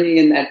keep bringing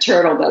in that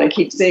turtle that I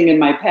keep seeing in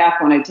my path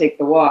when I take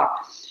the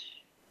walk,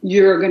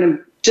 you're going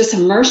to just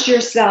immerse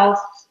yourself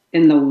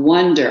in the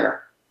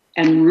wonder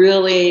and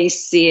really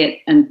see it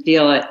and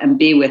feel it and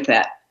be with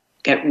it.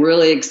 Get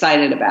really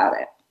excited about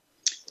it.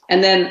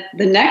 And then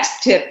the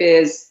next tip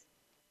is,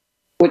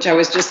 which I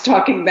was just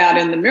talking about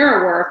in the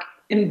mirror work,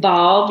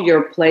 involve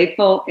your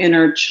playful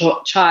inner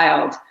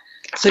child.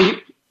 So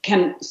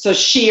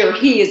she or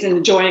he is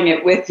enjoying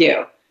it with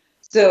you.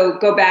 So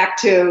go back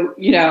to,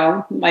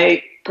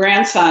 my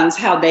grandsons,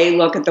 how they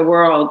look at the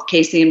world,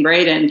 Casey and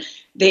Braden.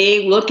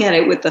 They look at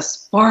it with a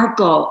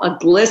sparkle, a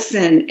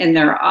glisten in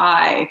their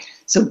eye.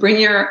 So bring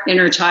your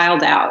inner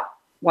child out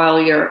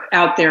while you're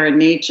out there in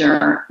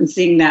nature and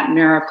seeing that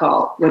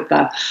miracle with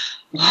the,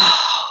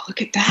 wow,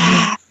 look at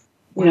that,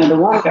 the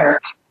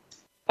wonder.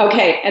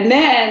 Okay, and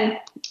then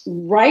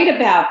write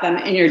about them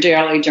in your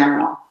daily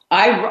journal.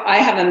 I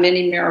have a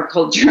mini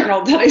miracle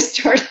journal that I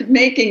started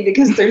making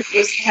because there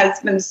just has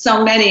been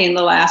so many in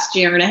the last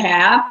year and a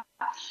half.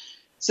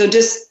 So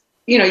just,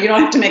 you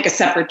don't have to make a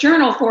separate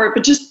journal for it,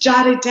 but just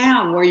jot it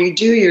down where you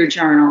do your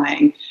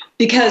journaling.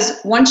 Because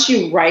once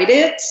you write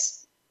it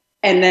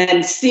and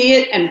then see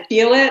it and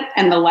feel it,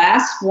 and the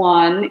last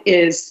one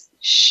is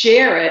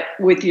share it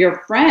with your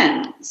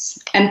friends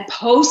and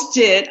post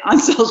it on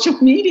social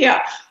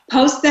media.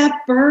 Post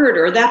that bird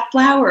or that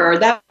flower or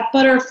that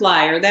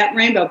butterfly or that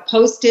rainbow.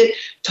 Post it,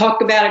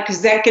 talk about it,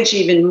 because that gets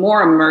you even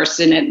more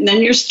immersed in it. And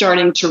then you're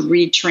starting to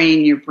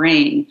retrain your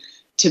brain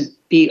to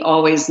be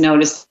always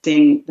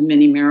noticing the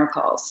mini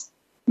miracles.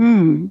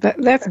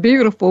 That's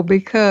beautiful,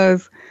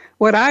 because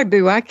what I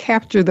do, I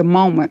capture the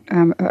moment.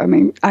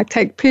 I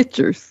take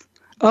pictures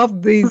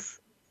of these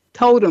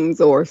totems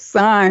or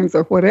signs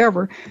or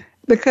whatever,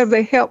 because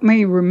they help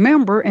me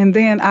remember, and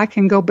then I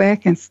can go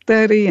back and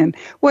study. And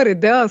what it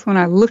does when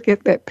I look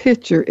at that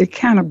picture, it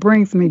kind of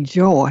brings me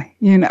joy,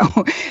 and,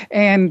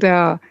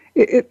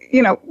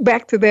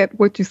 back to that,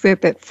 what you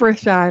said, that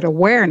fresh-eyed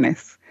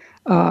awareness.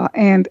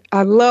 And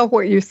I love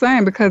what you're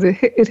saying, because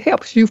it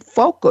helps you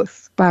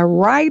focus by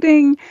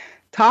writing,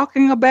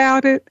 talking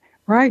about it,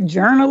 right?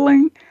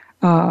 Journaling,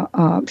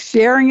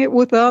 sharing it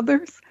with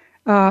others.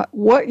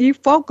 What you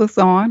focus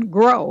on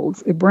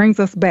grows. It brings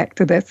us back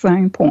to that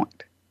same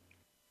point.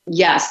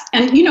 Yes.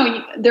 And,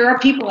 there are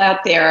people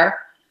out there,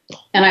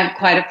 and I have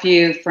quite a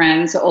few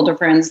friends, older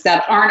friends,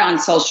 that aren't on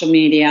social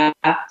media.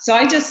 So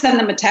I just send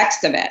them a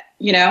text of it,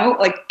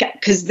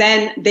 because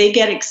then they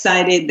get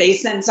excited. They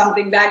send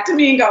something back to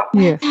me and go,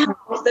 yes.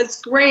 Oh,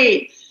 that's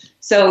great.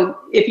 So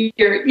if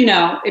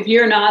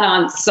you're not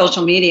on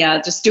social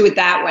media, just do it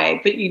that way.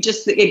 But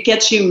it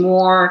gets you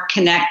more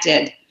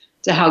connected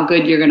to how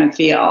good you're going to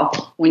feel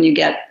when you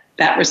get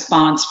that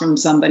response from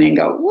somebody and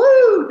go,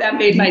 woo, that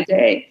made my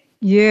day.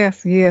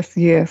 Yes.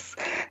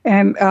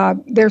 And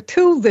there are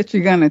tools that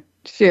you're going to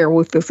share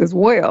with us as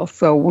well.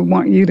 So we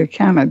want you to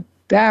kind of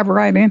dive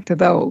right into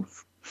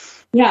those.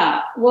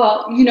 Yeah.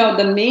 Well,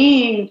 the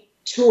main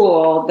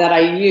tool that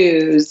I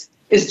use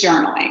is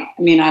journaling.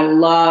 I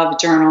love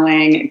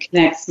journaling. It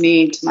connects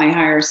me to my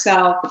higher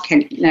self. It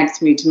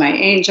connects me to my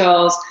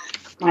angels,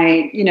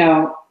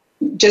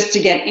 just to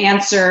get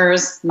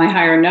answers, my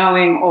higher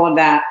knowing, all of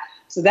that.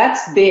 So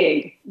that's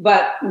big.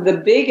 But the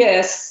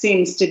biggest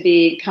seems to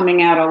be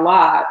coming out a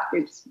lot.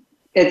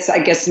 It's I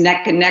guess,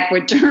 neck and neck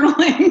with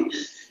journaling,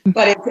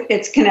 but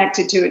it's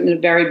connected to it in a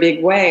very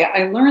big way.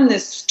 I learned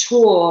this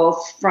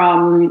tool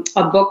from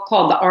a book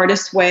called The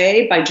Artist's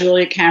Way by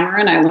Julia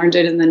Cameron. I learned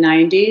it in the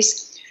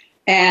 90s.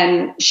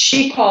 And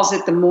she calls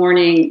it the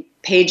morning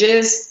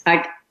pages.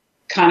 I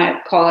call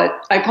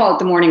it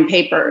the morning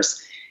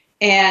papers.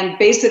 And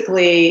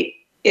basically,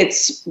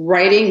 it's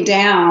writing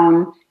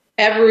down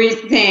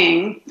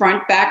everything,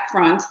 front, back,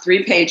 front,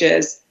 3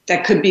 pages,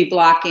 that could be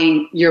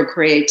blocking your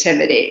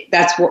creativity.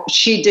 That's what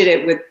she did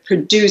it with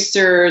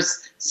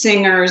producers,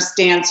 singers,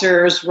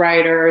 dancers,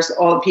 writers,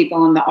 all the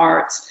people in the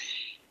arts.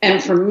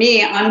 And for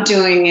me, I'm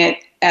doing it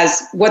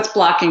as what's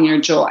blocking your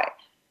joy.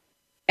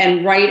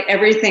 And write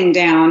everything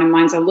down. And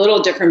mine's a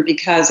little different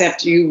because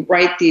after you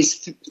write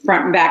these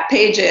front and back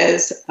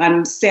pages,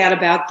 I'm sad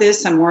about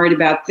this, I'm worried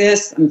about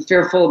this, I'm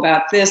fearful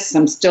about this,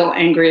 I'm still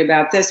angry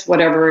about this,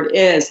 whatever it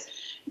is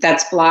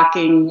that's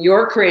blocking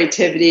your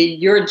creativity,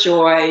 your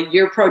joy,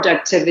 your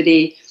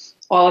productivity,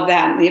 all of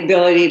that, and the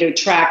ability to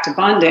attract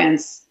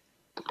abundance.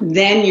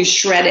 Then you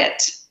shred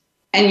it.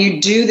 And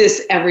you do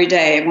this every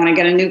day. When I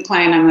get a new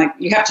client, I'm like,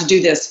 you have to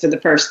do this for the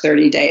first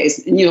 30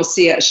 days, and you'll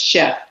see a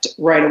shift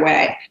right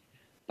away.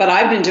 But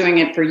I've been doing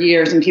it for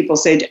years, and people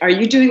say, are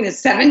you doing this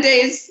 7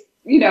 days,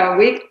 a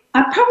week?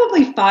 I'm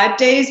probably 5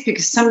 days,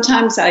 because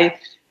sometimes I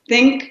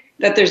think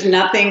that there's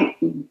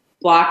nothing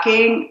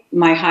blocking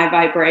my high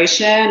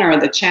vibration or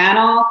the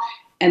channel.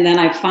 And then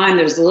I find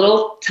there's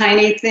little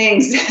tiny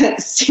things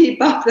that seep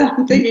up that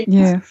I'm thinking,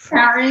 yes,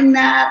 carrying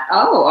that.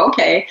 Oh,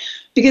 okay.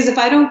 Because if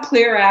I don't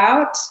clear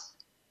out,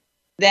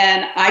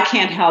 then I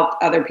can't help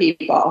other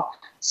people.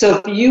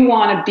 So if you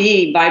want to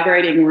be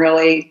vibrating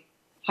really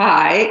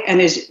high,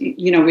 and as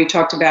we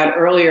talked about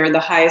earlier,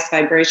 the highest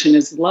vibration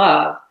is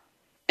love.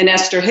 And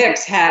Esther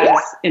Hicks has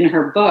in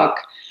her book,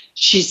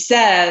 she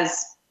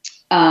says,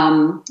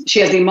 she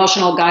has the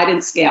emotional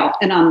guidance scale.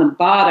 And on the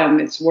bottom,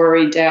 it's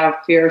worry,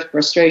 doubt, fear,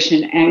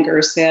 frustration,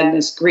 anger,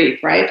 sadness,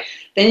 grief, right?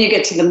 Then you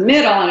get to the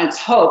middle and it's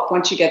hope.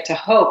 Once you get to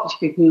hope,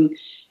 you can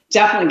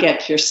definitely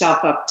get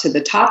yourself up to the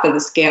top of the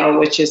scale,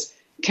 which is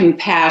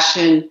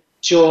compassion,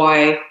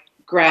 joy,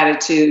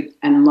 gratitude,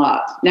 and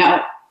love.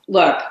 Now,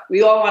 look,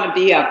 we all want to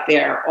be up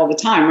there all the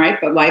time, right?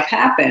 But life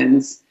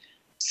happens.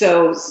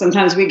 So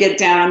sometimes we get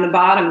down on the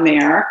bottom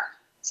there.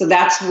 So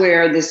that's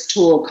where this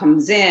tool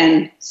comes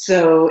in.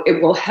 So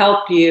it will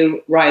help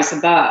you rise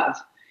above.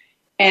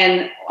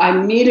 And I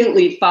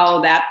immediately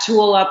follow that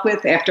tool up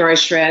with, after I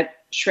shred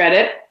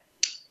it,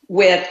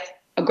 with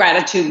a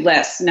gratitude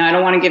list. Now, I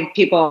don't want to give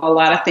people a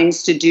lot of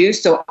things to do.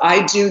 So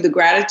I do the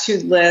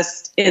gratitude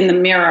list in the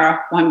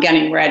mirror when I'm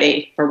getting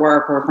ready for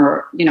work or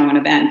for, an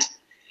event.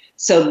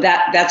 So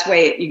that's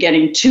why you're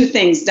getting 2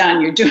 things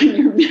done. You're doing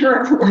your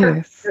mirror work,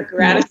 yes, your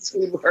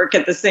gratitude work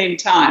at the same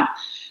time.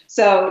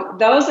 So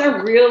those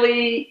are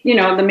really,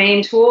 the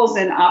main tools.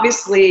 And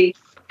obviously,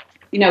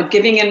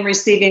 giving and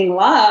receiving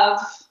love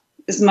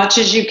as much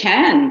as you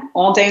can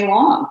all day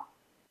long.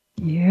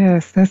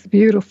 Yes, that's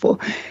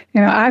beautiful.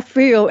 I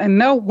feel and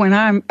know when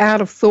I'm out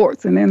of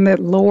sorts and in that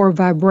lower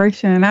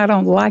vibration, and I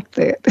don't like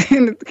that.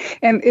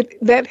 and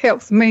that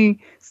helps me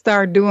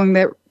start doing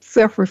that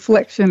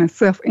self-reflection and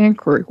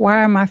self-inquiry.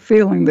 Why am I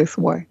feeling this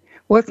way?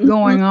 What's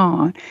going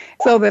on?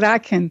 So that I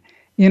can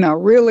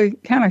really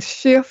kind of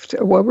shift,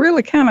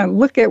 really kind of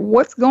look at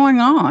what's going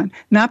on.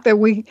 Not that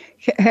we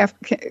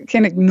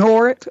can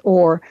ignore it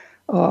or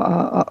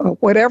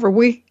whatever.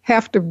 We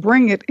have to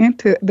bring it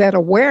into that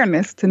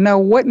awareness to know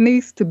what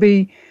needs to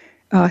be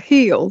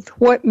healed,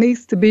 what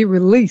needs to be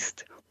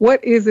released,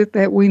 what is it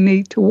that we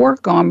need to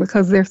work on,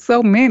 because there's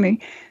so many.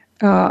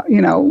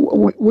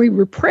 We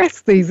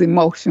repress these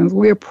emotions.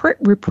 We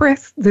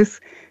repress this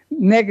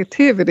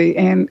negativity,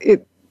 and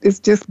it's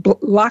just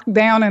locked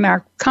down in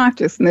our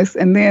consciousness,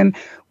 and then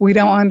we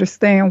don't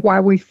understand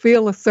why we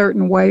feel a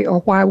certain way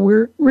or why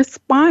we're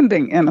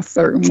responding in a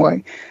certain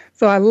way.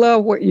 So I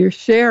love what you're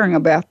sharing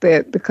about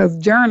that, because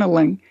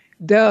journaling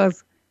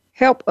does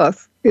help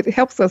us. It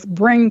helps us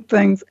bring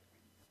things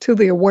to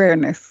the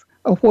awareness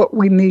of what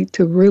we need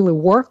to really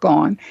work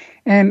on.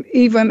 And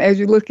even as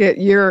you look at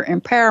your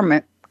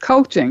empowerment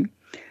coaching,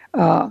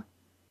 to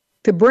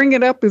bring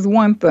it up is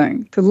one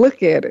thing, to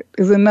look at it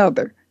is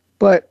another.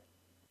 But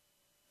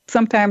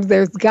sometimes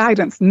there's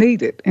guidance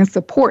needed and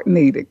support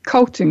needed,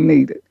 coaching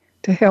needed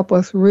to help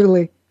us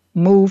really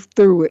move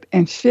through it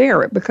and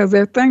share it, because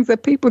there are things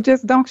that people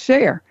just don't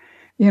share.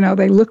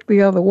 They look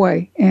the other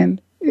way,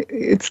 and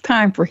it's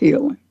time for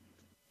healing,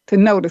 to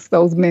notice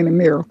those many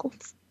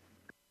miracles.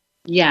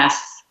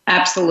 Yes,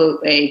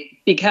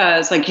 absolutely.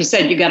 Because like you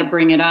said, you got to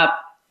bring it up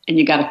and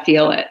you got to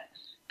feel it,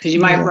 because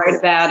you might write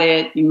about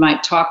it, you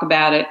might talk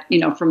about it,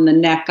 from the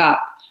neck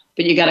up.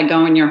 But you got to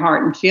go in your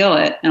heart and feel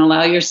it and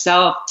allow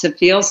yourself to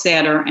feel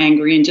sad or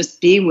angry and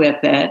just be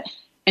with it.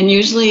 And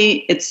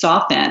usually it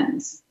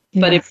softens.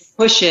 Yes. But if you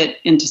push it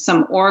into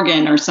some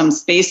organ or some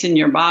space in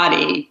your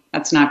body,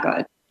 that's not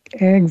good.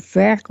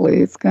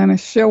 Exactly. It's going to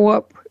show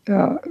up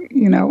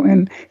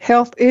and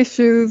health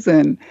issues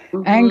and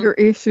anger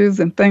issues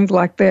and things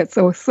like that.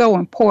 So it's so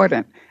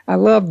important. I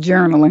love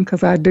journaling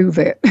because I do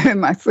that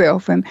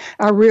myself, and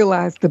I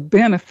realize the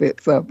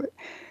benefits of it.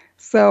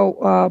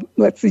 So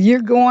let's see,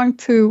 you're going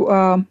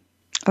to,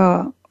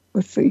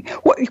 let's see,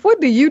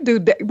 what do you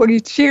do? Well, you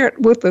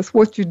shared with us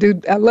what you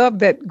do. I love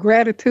that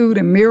gratitude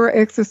and mirror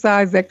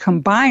exercise, that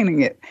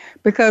combining it,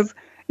 because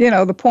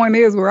the point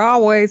is we're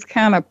always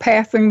kind of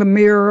passing the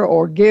mirror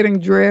or getting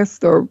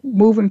dressed or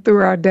moving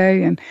through our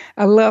day. And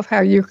I love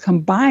how you're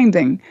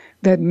combining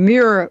that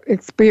mirror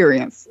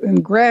experience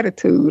and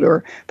gratitude,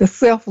 or the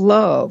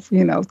self-love,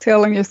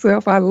 telling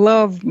yourself, I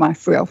love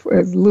myself,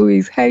 as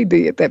Louise Hay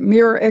did, that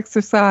mirror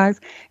exercise.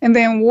 And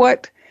then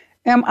what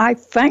am I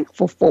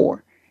thankful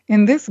for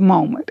in this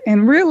moment?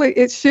 And really,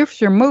 it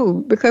shifts your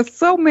mood, because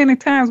so many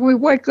times we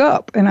wake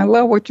up, and I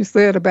love what you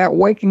said about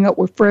waking up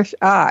with fresh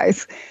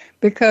eyes,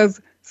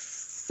 because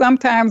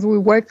sometimes we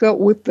wake up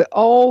with the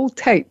old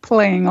tape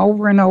playing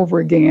over and over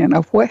again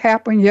of what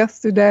happened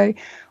yesterday,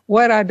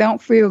 what I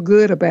don't feel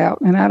good about.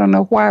 And I don't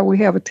know why we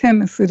have a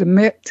tendency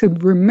to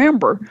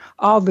remember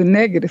all the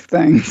negative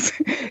things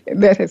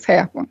that has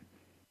happened.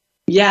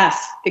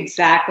 Yes,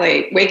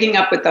 exactly. Waking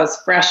up with those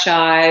fresh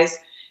eyes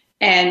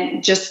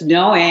and just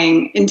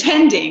knowing,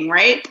 intending,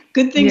 right?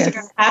 Good things are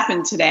going to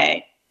happen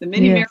today. The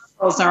many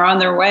miracles are on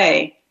their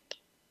way.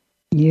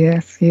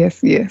 Yes.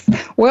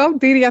 Well,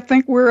 Dee Dee, I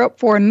think we're up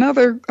for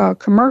another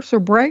commercial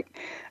break.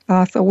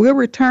 So we'll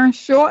return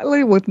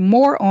shortly with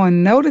more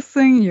on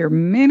noticing your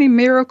many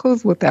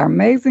miracles with our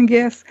amazing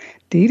guest,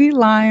 Dee Dee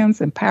Lyons,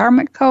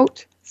 empowerment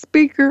coach,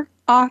 speaker,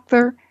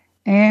 author,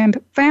 and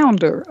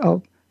founder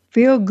of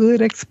Feel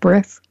Good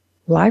Express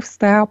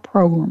lifestyle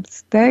program.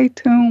 Stay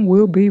tuned.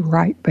 We'll be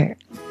right back.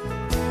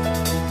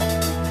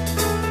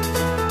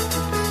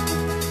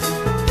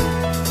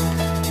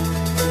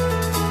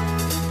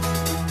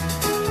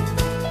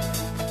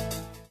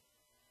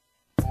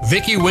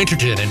 Vicki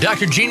Winterton and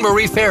Dr. Jean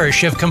Marie Farish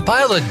have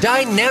compiled a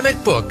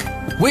dynamic book,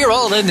 We're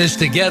All in This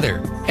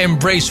Together,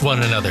 Embrace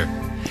One Another,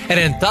 an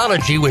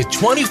anthology with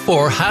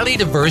 24 highly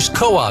diverse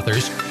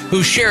co-authors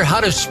who share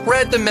how to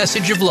spread the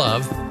message of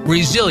love,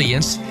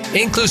 resilience,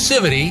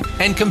 inclusivity,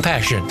 and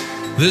compassion.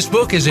 This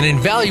book is an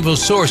invaluable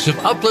source of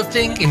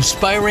uplifting,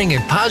 inspiring,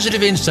 and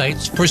positive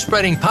insights for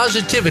spreading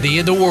positivity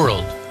in the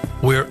world.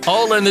 We're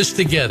All in This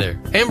Together,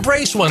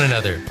 Embrace One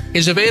Another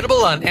is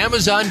available on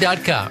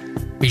Amazon.com.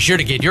 Be sure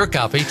to get your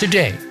copy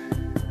today.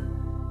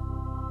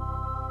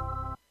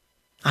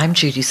 I'm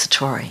Judy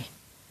Satori.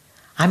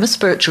 I'm a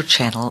spiritual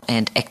channel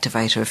and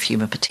activator of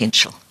human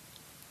potential.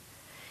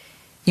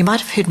 You might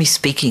have heard me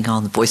speaking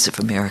on the Voice of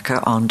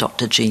America on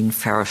Dr. Jean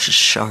Farish's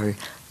show,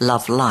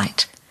 Love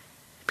Light,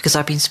 because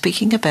I've been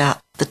speaking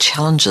about the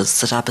challenges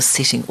that are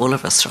besetting all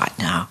of us right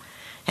now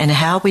and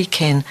how we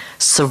can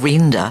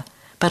surrender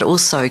but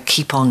also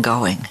keep on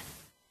going.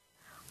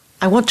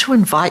 I want to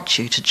invite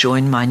you to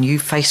join my new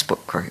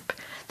Facebook group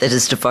that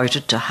is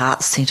devoted to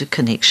heart-centered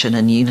connection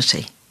and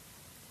unity.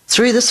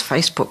 Through this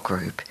Facebook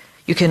group,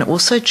 you can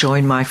also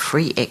join my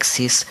free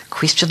access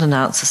question and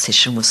answer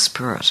session with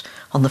Spirit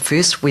on the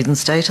first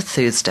Wednesday to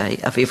Thursday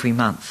of every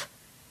month.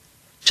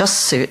 Just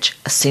search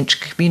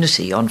Ascension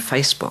Community on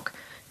Facebook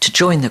to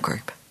join the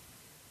group.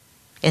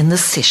 In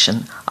this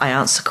session, I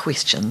answer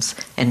questions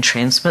and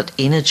transmit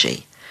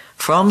energy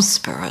from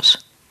Spirit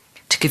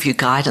to give you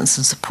guidance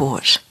and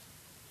support.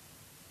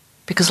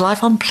 Because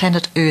life on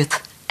planet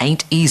Earth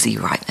ain't easy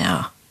right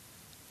now.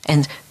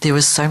 And there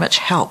is so much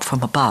help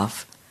from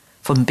above,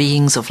 from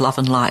beings of love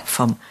and light,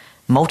 from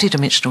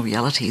multidimensional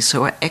realities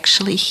who are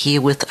actually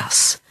here with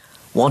us,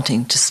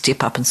 wanting to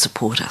step up and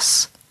support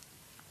us.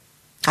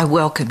 I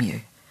welcome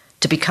you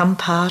to become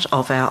part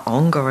of our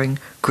ongoing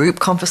group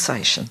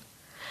conversation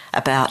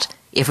about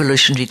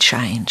evolutionary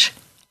change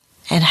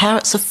and how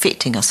it's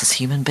affecting us as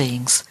human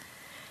beings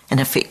and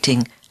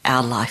affecting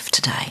our life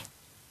today.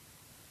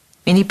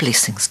 Many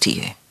blessings to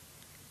you.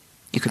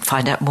 You can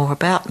find out more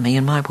about me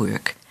and my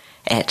work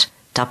at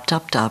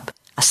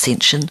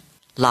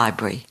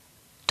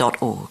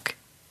www.ascensionlibrary.org.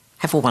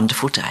 Have a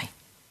wonderful day.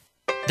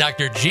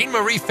 Dr. Jean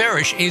Marie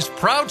Farish is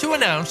proud to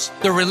announce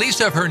the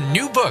release of her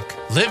new book,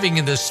 Living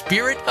in the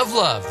Spirit of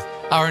Love,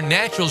 Our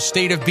Natural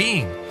State of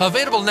Being,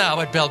 available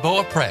now at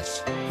Balboa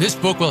Press. This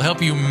book will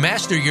help you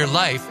master your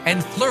life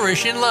and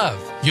flourish in love.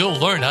 You'll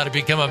learn how to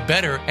become a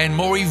better and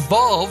more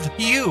evolved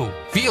you.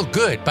 Feel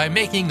good by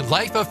making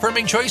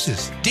life-affirming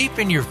choices.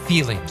 Deepen your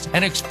feelings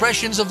and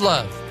expressions of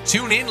love.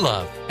 Tune in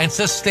love and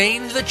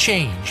sustain the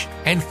change.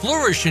 And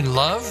flourish in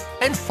love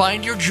and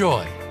find your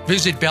joy.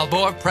 Visit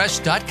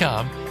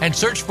BalboaPress.com and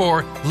search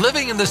for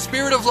Living in the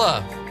Spirit of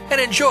Love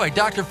and enjoy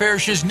Dr.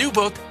 Farish's new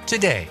book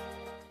today.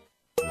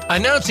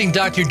 Announcing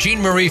Dr.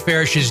 Jean Marie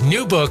Farish's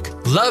new book,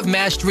 Love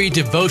Mastery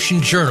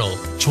Devotion Journal,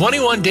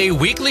 21-day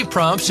weekly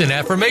prompts and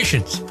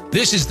affirmations.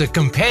 This is the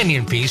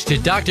companion piece to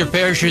Dr.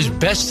 Farish's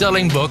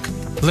best-selling book,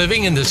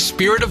 Living in the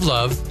Spirit of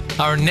Love,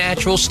 Our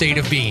Natural State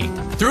of Being.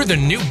 Through the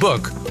new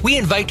book, We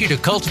invite you to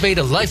cultivate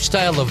a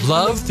lifestyle of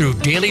love through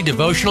daily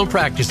devotional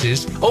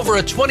practices over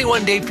a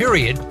 21-day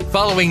period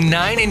following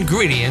 9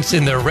 ingredients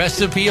in the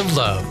recipe of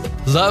love.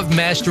 Love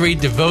Mastery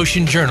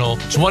Devotion Journal,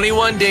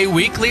 21-day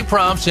weekly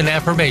prompts and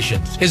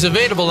affirmations is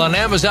available on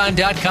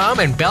Amazon.com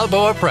and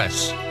Balboa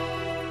Press.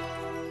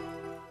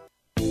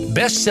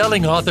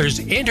 Best-selling Authors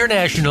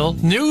International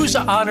news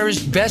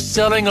honors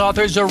best-selling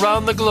authors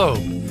around the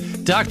globe.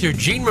 Dr.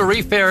 Jean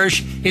Marie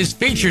Farish is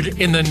featured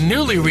in the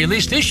newly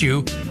released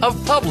issue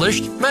of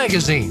Published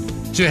Magazine.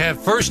 To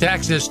have first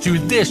access to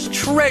this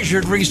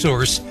treasured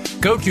resource,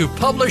 go to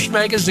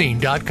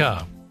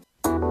PublishedMagazine.com.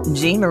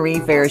 Jean Marie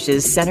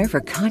Farish's Center for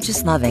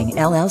Conscious Loving,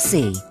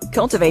 LLC,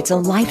 cultivates a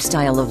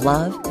lifestyle of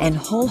love and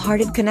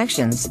wholehearted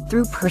connections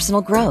through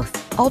personal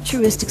growth,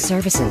 altruistic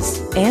services,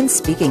 and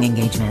speaking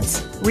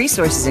engagements.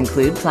 Resources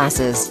include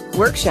classes,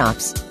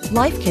 workshops,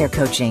 life care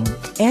coaching,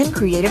 and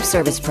creative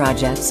service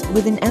projects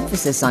with an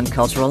emphasis on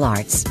cultural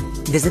arts.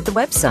 Visit the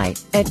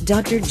website at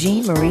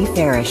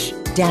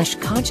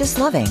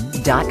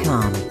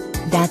drjeanmariefarish-consciousloving.com.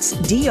 That's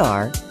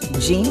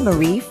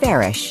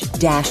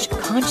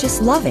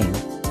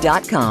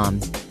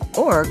drjeanmariefarish-consciousloving.com.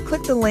 Or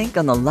click the link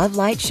on the Love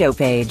Light show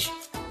page.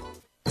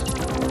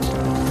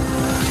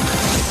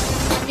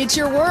 It's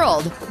your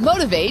world.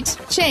 Motivate,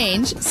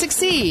 change,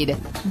 succeed.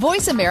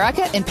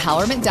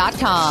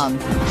 VoiceAmericaEmpowerment.com.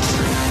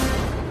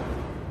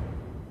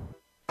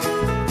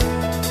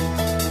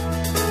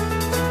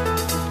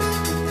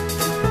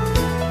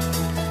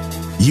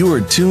 You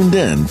are tuned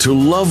in to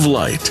Love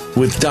Light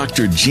with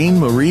Dr. Jean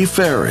Marie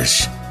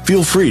Farish.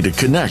 Feel free to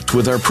connect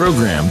with our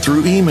program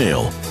through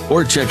email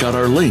or check out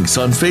our links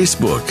on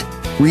Facebook.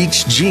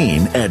 Reach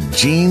Jean at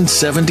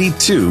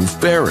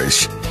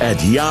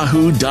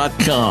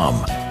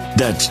Jean72Farish@yahoo.com.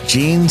 That's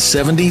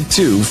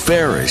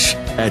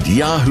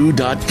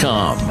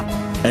Jean72Farish@yahoo.com.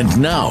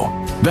 And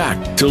now,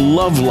 back to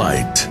Love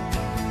Light.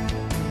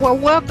 Well,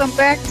 welcome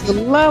back to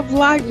Love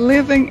Light,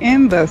 living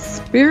in the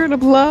spirit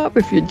of love.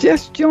 If you're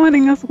just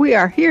joining us, we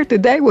are here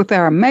today with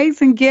our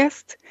amazing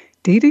guest,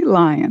 DeeDee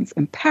Lyons,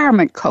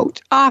 empowerment coach,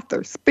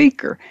 author,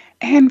 speaker,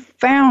 and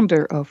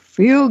founder of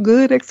Feel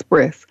Good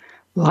Express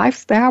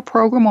lifestyle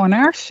program. On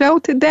our show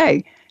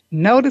today,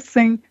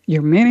 Noticing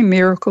Your Many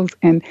Miracles.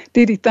 And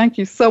DeeDee, thank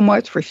you so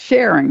much for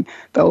sharing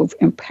those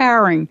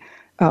empowering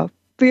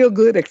Feel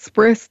Good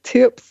Express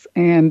tips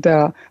and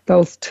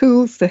those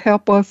tools to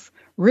help us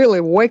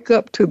really wake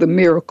up to the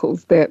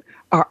miracles that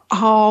are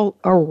all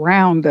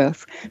around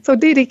us. So,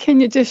 DeeDee, can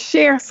you just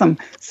share some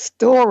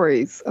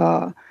stories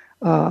of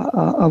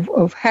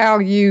how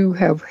you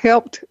have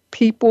helped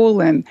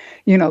people and,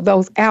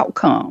 those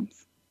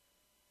outcomes?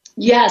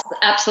 Yes,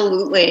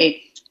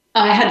 absolutely.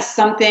 I had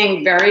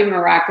something very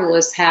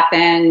miraculous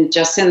happen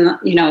just in,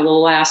 the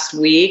last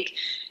week.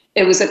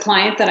 It was a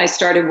client that I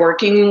started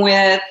working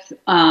with.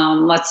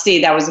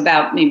 That was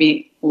about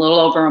maybe a little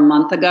over a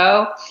month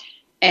ago.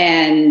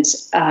 And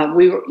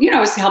we were, I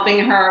was helping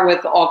her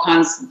with all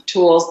kinds of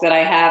tools that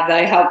I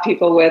help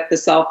people with: the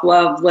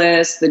self-love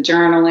list, the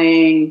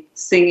journaling,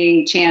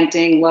 singing,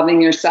 chanting, loving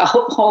yourself,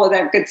 all of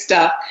that good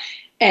stuff.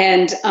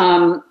 And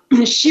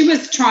she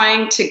was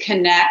trying to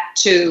connect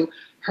to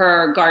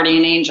her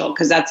guardian angel,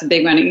 because that's a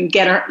big one. You can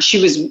get her.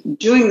 She was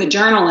doing the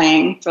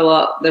journaling for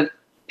the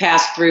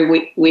past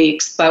 3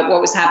 weeks, but what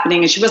was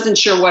happening is she wasn't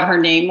sure what her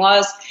name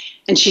was,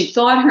 and she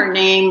thought her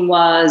name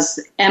was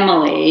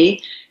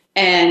Emily.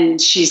 And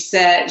she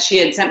said she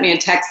had sent me a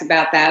text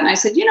about that, and I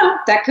said,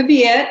 that could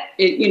be it.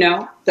 You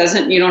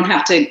don't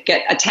have to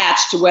get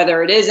attached to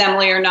whether it is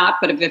Emily or not,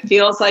 but if it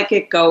feels like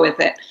it, go with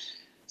it.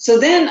 So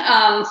then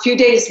a few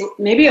days,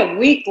 maybe a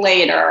week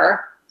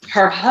later,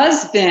 her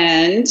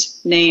husband,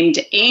 named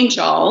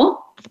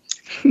Angel,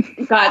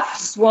 got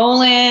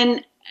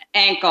swollen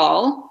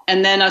ankle,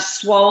 and then a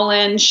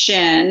swollen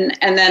shin,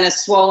 and then a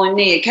swollen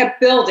knee. It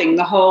kept building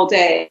the whole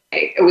day.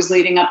 It was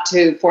leading up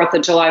to 4th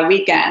of July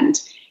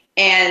weekend.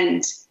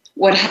 And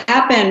what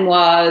happened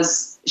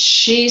was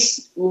she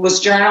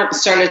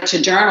started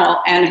to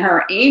journal, and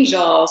her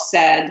angel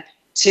said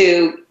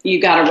you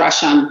got to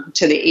rush him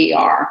to the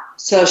ER.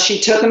 So she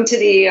took him to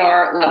the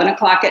ER 11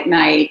 o'clock at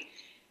night.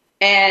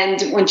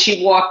 And when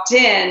she walked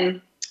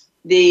in,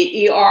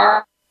 the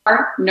ER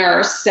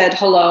nurse said,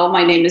 "Hello,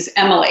 my name is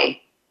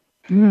Emily."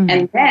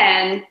 And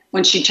then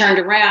when she turned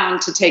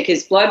around to take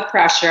his blood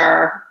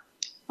pressure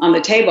on the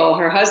table,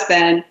 her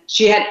husband,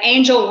 she had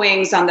angel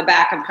wings on the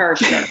back of her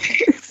shirt.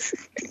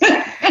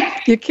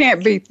 You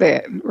can't beat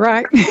that,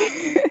 right?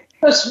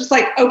 So she was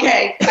like,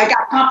 okay, I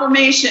got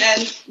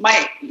confirmation.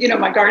 My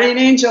guardian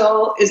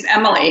angel is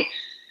Emily.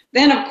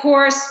 Then, of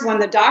course, when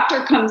the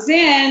doctor comes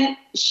in,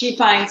 she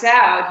finds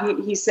out,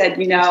 he said,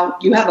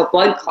 you have a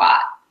blood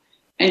clot,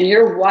 and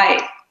your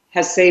wife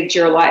has saved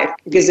your life,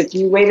 because if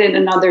you waited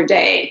another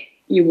day,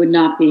 you would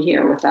not be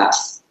here with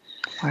us.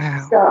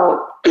 Wow.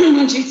 So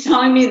when she's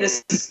telling me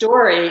this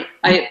story,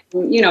 I,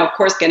 of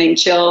course, getting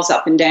chills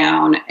up and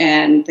down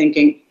and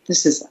thinking,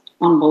 this is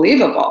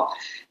unbelievable.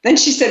 Then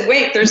she said,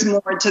 wait, there's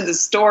more to the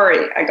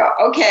story. I go,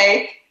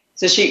 okay.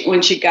 So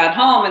when she got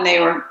home and they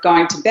were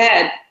going to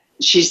bed,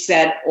 she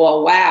said,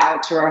 well, wow,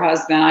 to her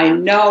husband, I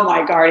know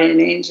my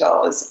guardian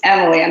angel is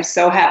Emily. I'm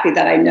so happy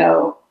that I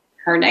know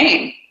her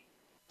name.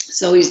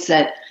 So he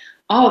said,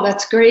 oh,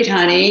 that's great,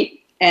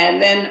 honey.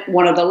 And then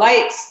one of the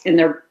lights in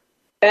their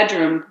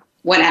bedroom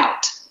went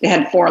out. They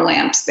had 4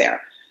 lamps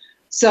there.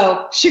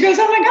 So she goes,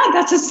 oh my God,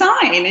 that's a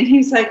sign. And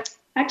he's like,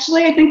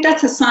 actually, I think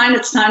that's a sign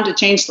it's time to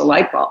change the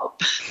light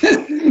bulb.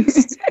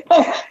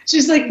 So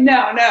she's like,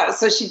 no.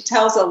 So she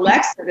tells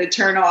Alexa to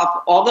turn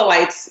off all the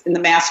lights in the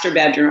master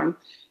bedroom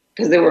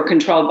because they were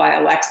controlled by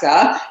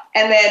Alexa.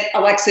 And then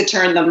Alexa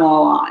turned them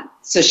all on.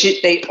 So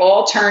they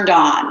all turned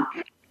on.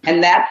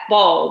 And that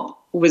bulb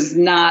was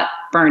not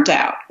burnt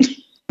out.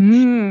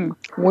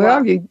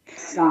 Well,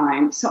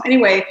 sign. So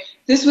anyway,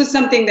 this was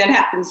something that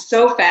happened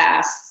so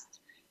fast,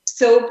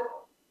 so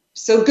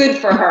good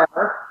for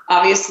her.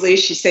 Obviously,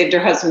 she saved her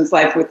husband's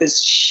life, with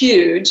this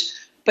huge,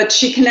 but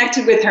she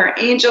connected with her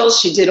angels.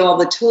 She did all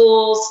the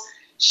tools.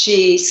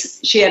 She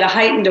had a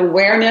heightened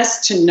awareness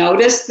to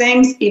notice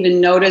things,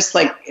 even notice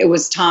like it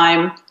was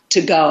time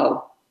to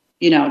go,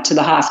 to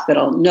the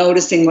hospital,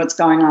 noticing what's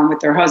going on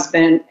with her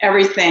husband.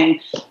 Everything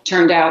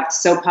turned out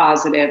so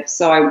positive.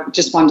 So I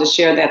just wanted to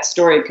share that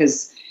story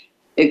because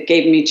it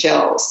gave me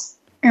chills.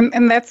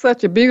 And that's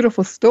such a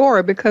beautiful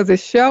story because it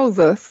shows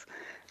us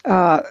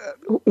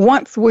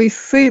once we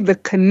see the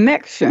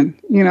connection,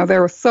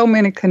 there are so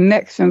many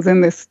connections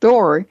in this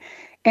story,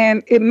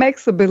 and it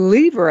makes a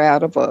believer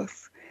out of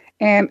us.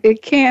 And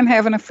it can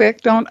have an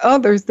effect on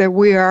others that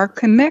we are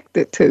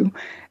connected to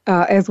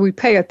as we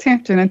pay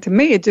attention. And to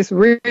me, it just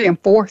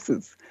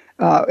reinforces.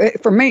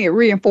 For me, it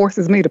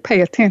reinforces me to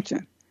pay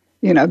attention.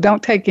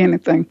 Don't take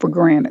anything for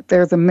granted.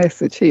 There's a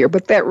message here,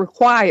 but that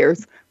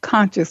requires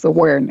conscious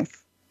awareness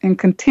and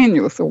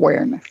continuous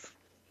awareness.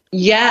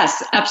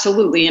 Yes,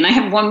 absolutely. And I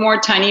have one more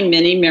tiny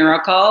mini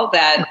miracle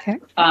that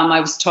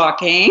I was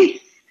talking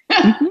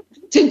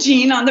to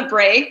Jean on the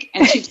break,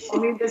 and she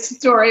told me this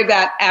story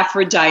about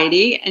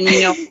Aphrodite. And,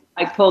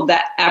 I pulled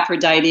that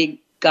Aphrodite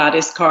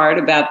goddess card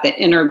about the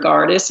inner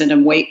goddess and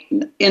awakening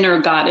the inner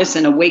goddess.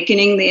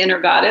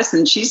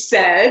 And she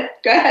said,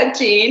 go ahead,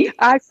 Jean.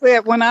 I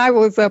said when I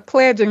was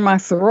pledging my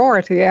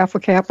sorority, Alpha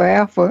Kappa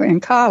Alpha, in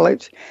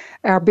college,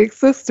 our big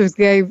sisters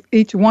gave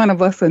each one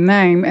of us a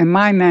name, and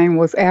my name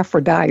was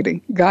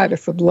Aphrodite,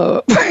 goddess of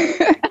love.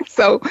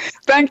 So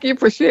thank you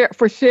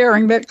for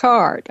sharing that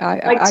card.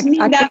 To me,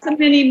 that's a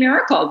mini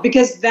miracle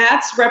because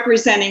that's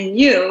representing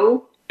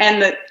you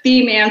and the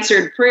theme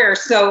answered prayer.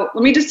 So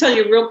let me just tell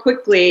you real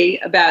quickly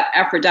about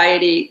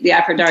Aphrodite, the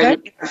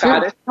Aphrodite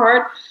goddess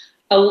card.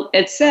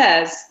 It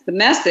says, the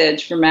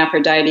message from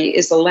Aphrodite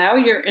is allow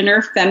your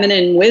inner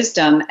feminine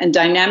wisdom and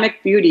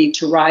dynamic beauty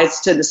to rise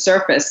to the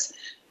surface.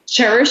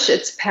 Cherish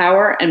its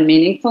power and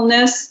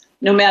meaningfulness.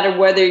 No matter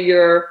whether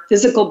your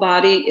physical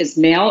body is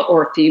male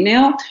or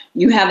female,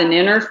 you have an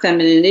inner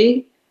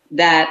femininity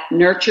that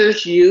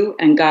nurtures you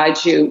and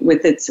guides you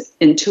with its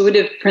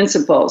intuitive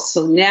principles.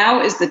 So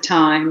now is the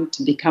time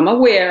to become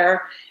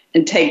aware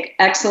and take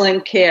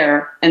excellent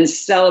care and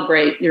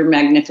celebrate your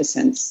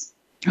magnificence.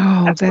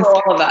 Oh, that's for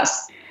all of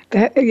us.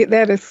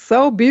 That is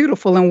so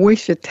beautiful, and we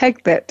should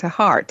take that to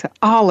heart, to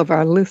all of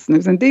our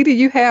listeners. And Dee Dee,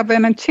 you have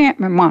an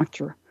enchantment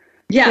mantra.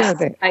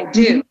 Yes, I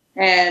do.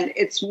 And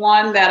it's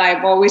one that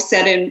I've always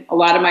said in a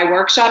lot of my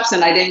workshops,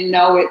 and I didn't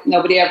know it.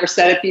 Nobody ever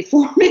said it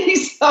before me,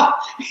 so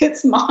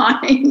it's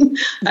mine.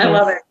 I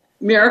love it.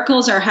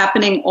 Miracles are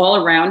happening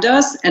all around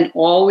us, and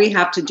all we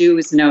have to do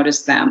is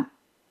notice them.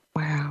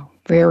 Wow,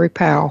 very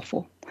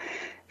powerful.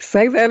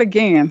 Say that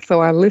again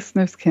so our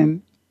listeners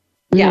can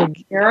get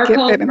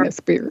that in their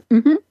spirit.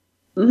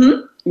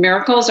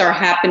 Miracles are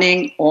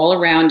happening all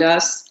around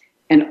us,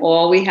 and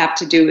all we have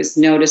to do is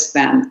notice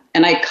them.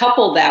 And I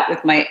couple that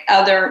with my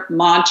other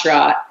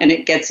mantra, and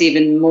it gets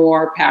even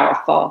more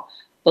powerful.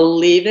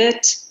 Believe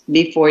it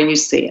before you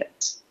see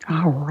it.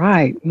 All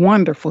right.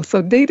 Wonderful.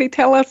 So, Dee Dee,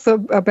 tell us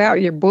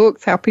about your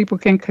books, how people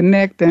can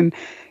connect, and,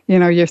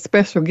 your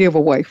special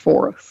giveaway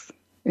for us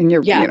and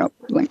your,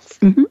 links.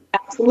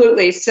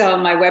 Absolutely. So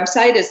my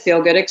website is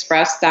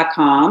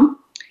feelgoodexpress.com,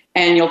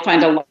 and you'll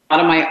find a lot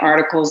of my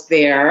articles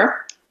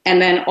there. And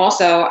then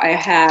also I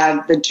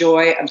have the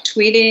joy of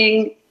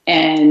tweeting,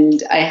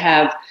 and I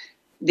have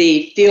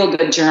the Feel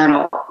Good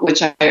Journal,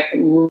 which I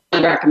really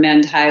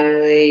recommend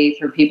highly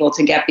for people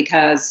to get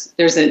because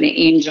there's an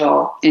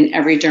angel in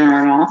every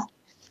journal.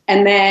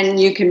 And then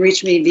you can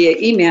reach me via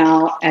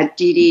email at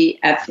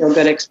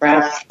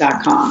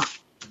dd@feelgoodexpress.com.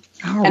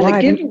 And the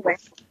giveaway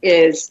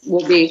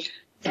will be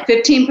a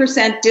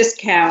 15%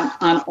 discount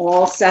on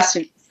all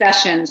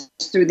sessions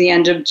through the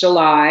end of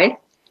July,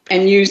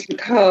 and use the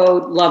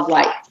code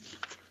LOVELIGHT.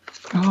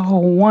 Oh,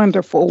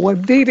 wonderful. Well,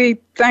 Dee Dee,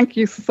 thank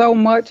you so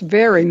much.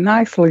 Very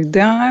nicely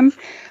done.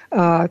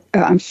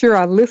 I'm sure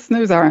our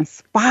listeners are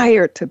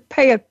inspired to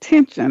pay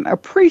attention,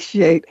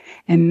 appreciate,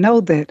 and know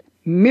that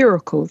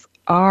miracles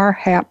are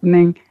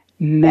happening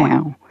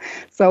now.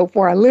 So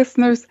for our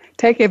listeners,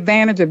 take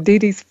advantage of Dee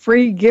Dee's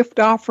free gift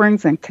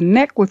offerings and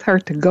connect with her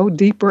to go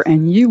deeper,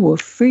 and you will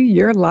see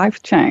your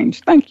life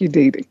change. Thank you,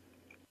 Dee Dee.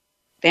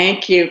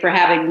 Thank you for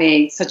having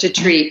me. Such a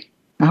treat.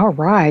 All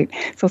right.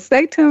 So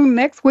stay tuned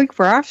next week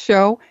for our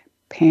show,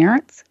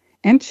 Parents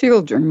and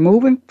Children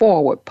Moving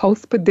Forward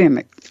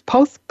Post-Pandemic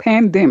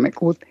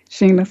with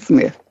Sheena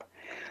Smith.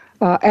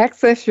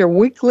 Access your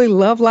weekly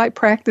Love Light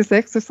practice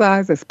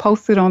exercise as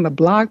posted on the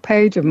blog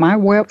page of my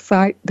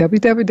website,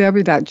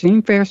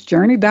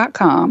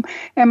 www.jeanfarishjourney.com,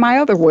 and my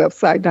other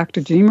website,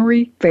 Dr. Jean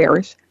Marie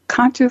Farish,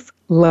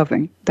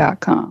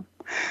 ConsciousLoving.com.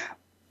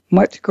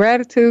 Much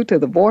gratitude to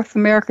the Voice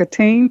America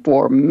team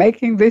for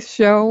making this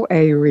show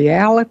a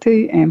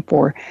reality and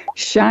for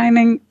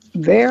shining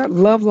their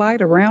love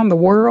light around the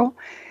world.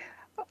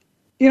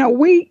 You know,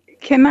 we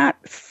cannot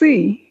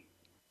see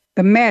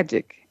the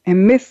magic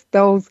and miss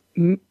those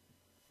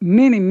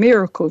many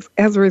miracles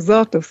as a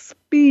result of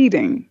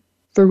speeding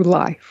through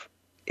life.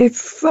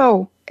 It's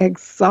so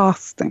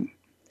exhausting.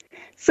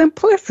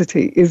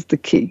 Simplicity is the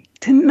key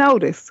to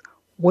notice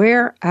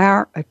where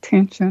our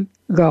attention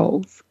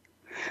goes.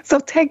 So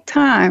take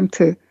time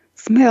to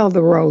smell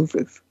the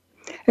roses.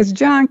 As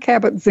John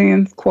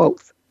Kabat-Zinn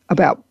quotes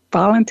about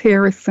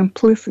voluntary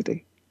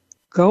simplicity,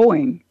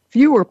 going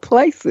fewer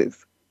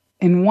places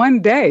in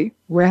one day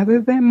rather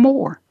than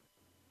more.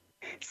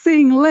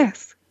 Seeing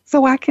less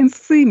so I can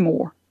see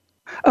more.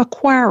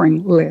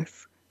 Acquiring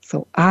less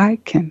so I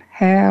can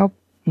have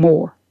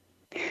more.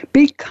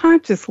 Be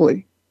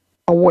consciously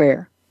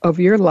aware of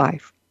your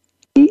life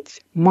each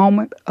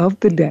moment of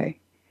the day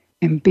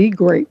and be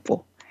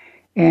grateful.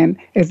 And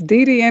as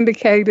Dee Dee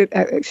indicated,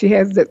 she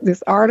has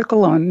this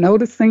article on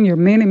noticing your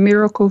many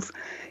miracles.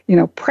 You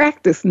know,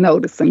 practice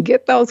noticing,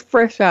 get those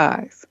fresh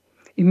eyes,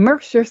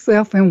 immerse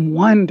yourself in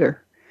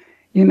wonder,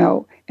 you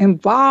know,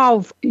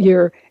 involve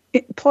your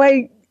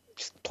playtime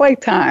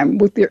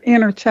with your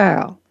inner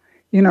child.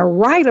 You know,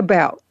 write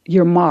about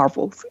your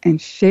marvels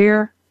and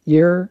share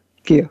your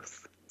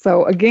gifts.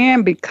 So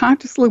again, be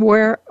consciously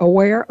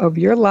aware of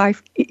your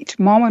life each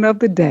moment of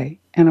the day.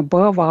 And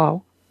above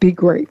all, be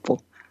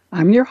grateful.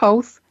 I'm your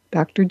host,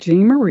 Dr.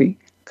 Jean Marie,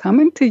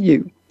 coming to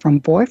you from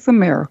Voice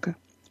America.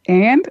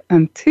 And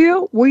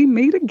until we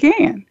meet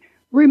again,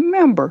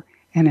 remember,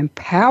 an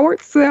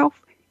empowered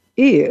self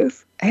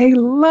is a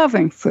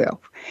loving self.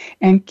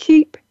 And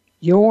keep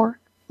your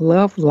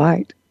love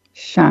light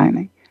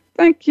shining.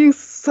 Thank you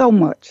so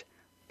much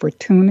for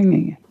tuning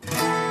in.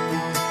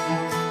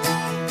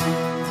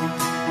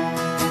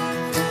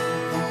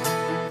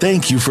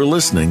 Thank you for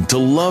listening to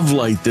Love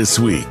Light this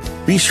week.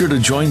 Be sure to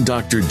join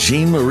Dr.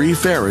 Jean Marie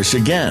Farish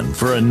again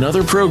for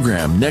another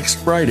program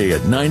next Friday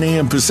at 9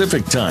 a.m.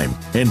 Pacific Time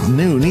and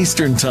noon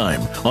Eastern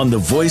Time on the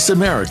Voice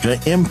America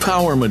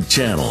Empowerment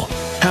Channel.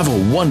 Have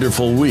a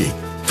wonderful week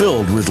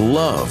filled with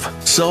love,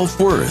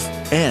 self-worth,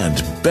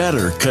 and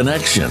better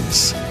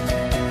connections.